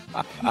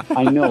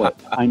 I know it.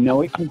 I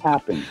know it can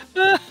happen.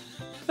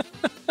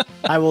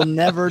 I will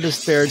never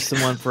disparage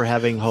someone for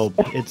having hope.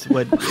 It's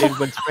what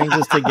brings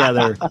us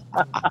together.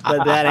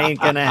 But that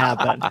ain't gonna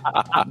happen.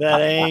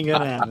 That ain't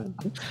gonna happen.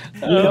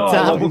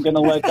 I wasn't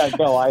gonna let that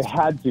go. I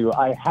had to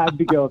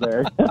go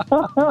there.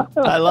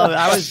 I love it.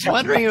 I was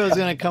wondering it was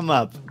gonna come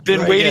up.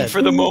 Been waiting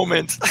for the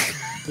moment.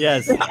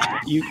 Yes,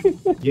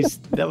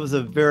 that was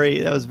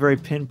very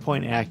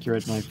pinpoint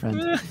accurate, my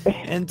friend.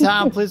 And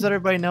Tom, please let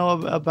everybody know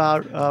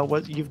about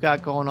what you've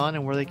got going on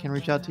and where they can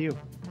reach out to you.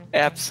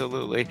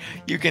 Absolutely.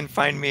 You can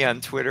find me on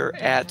Twitter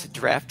at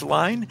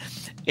Draftline,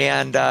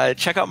 and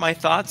check out my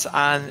thoughts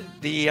on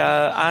the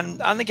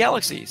on the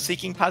galaxy.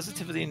 Seeking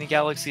Positivity in the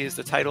Galaxy is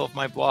the title of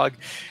my blog.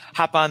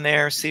 Hop on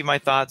there, see my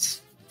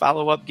thoughts,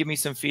 follow up, give me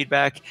some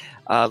feedback.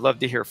 Love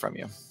to hear from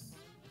you.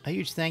 A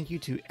huge thank you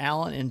to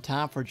Alan and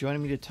Tom for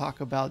joining me to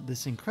talk about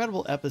this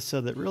incredible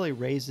episode that really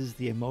raises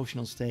the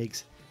emotional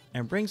stakes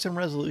and brings some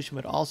resolution,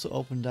 but also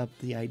opened up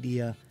the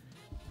idea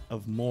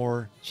of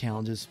more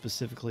challenges,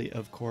 specifically,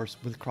 of course,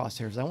 with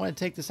crosshairs. I want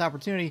to take this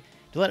opportunity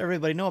to let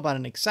everybody know about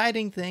an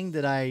exciting thing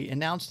that I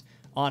announced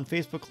on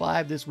Facebook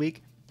Live this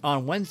week.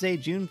 On Wednesday,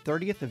 June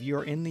 30th, if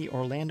you're in the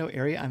Orlando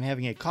area, I'm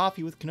having a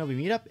Coffee with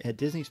Kenobi meetup at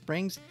Disney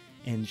Springs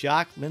in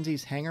Jock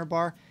Lindsay's Hangar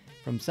Bar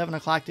from 7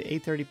 o'clock to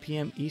 8:30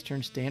 p.m.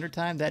 Eastern Standard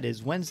Time. That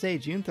is Wednesday,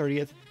 June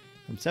 30th,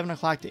 from 7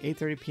 o'clock to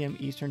 8:30 p.m.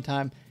 Eastern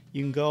Time.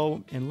 You can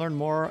go and learn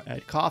more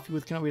at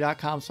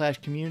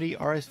coffeewithkenobi.com/community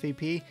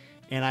RSVP.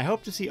 And I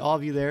hope to see all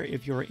of you there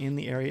if you're in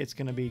the area. It's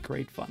going to be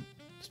great fun.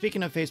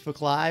 Speaking of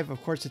Facebook Live,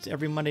 of course, it's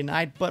every Monday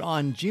night. But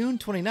on June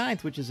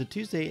 29th, which is a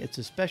Tuesday, it's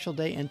a special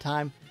day and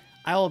time.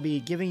 I will be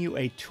giving you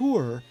a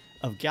tour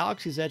of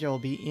Galaxy's Edge. I will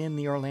be in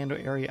the Orlando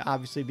area,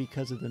 obviously,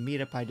 because of the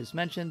meetup I just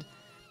mentioned.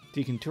 So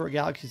you can tour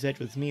Galaxy's Edge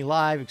with me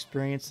live,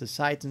 experience the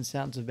sights and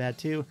sounds of Bad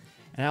 2.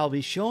 And I'll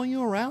be showing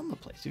you around the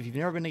place. If you've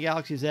never been to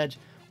Galaxy's Edge,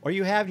 or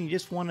you have and you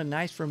just want a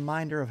nice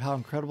reminder of how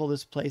incredible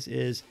this place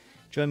is,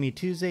 join me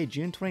Tuesday,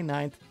 June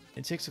 29th,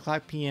 at 6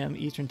 o'clock p.m.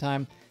 Eastern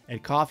Time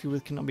at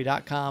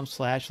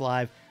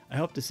coffeewithkenobi.com/live. I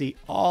hope to see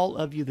all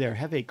of you there.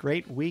 Have a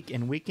great week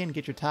and weekend.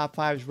 Get your top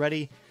fives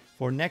ready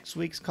for next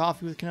week's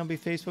Coffee with Kenobi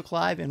Facebook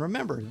Live. And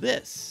remember,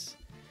 this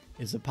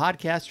is the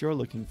podcast you're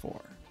looking for.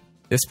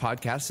 This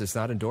podcast is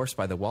not endorsed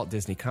by the Walt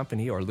Disney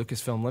Company or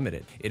Lucasfilm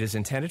Limited. It is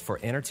intended for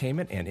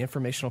entertainment and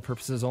informational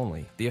purposes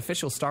only. The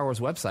official Star Wars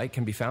website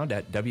can be found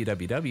at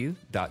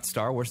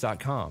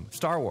www.starwars.com.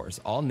 Star Wars,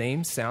 all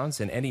names,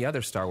 sounds, and any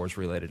other Star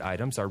Wars-related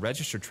items are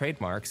registered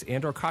trademarks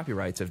and or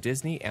copyrights of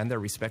Disney and their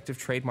respective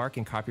trademark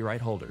and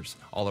copyright holders.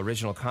 All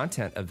original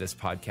content of this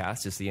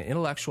podcast is the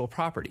intellectual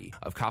property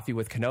of Coffee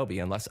with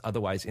Kenobi unless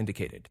otherwise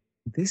indicated.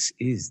 This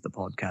is the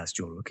podcast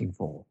you're looking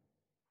for.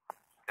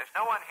 There's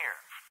no one here.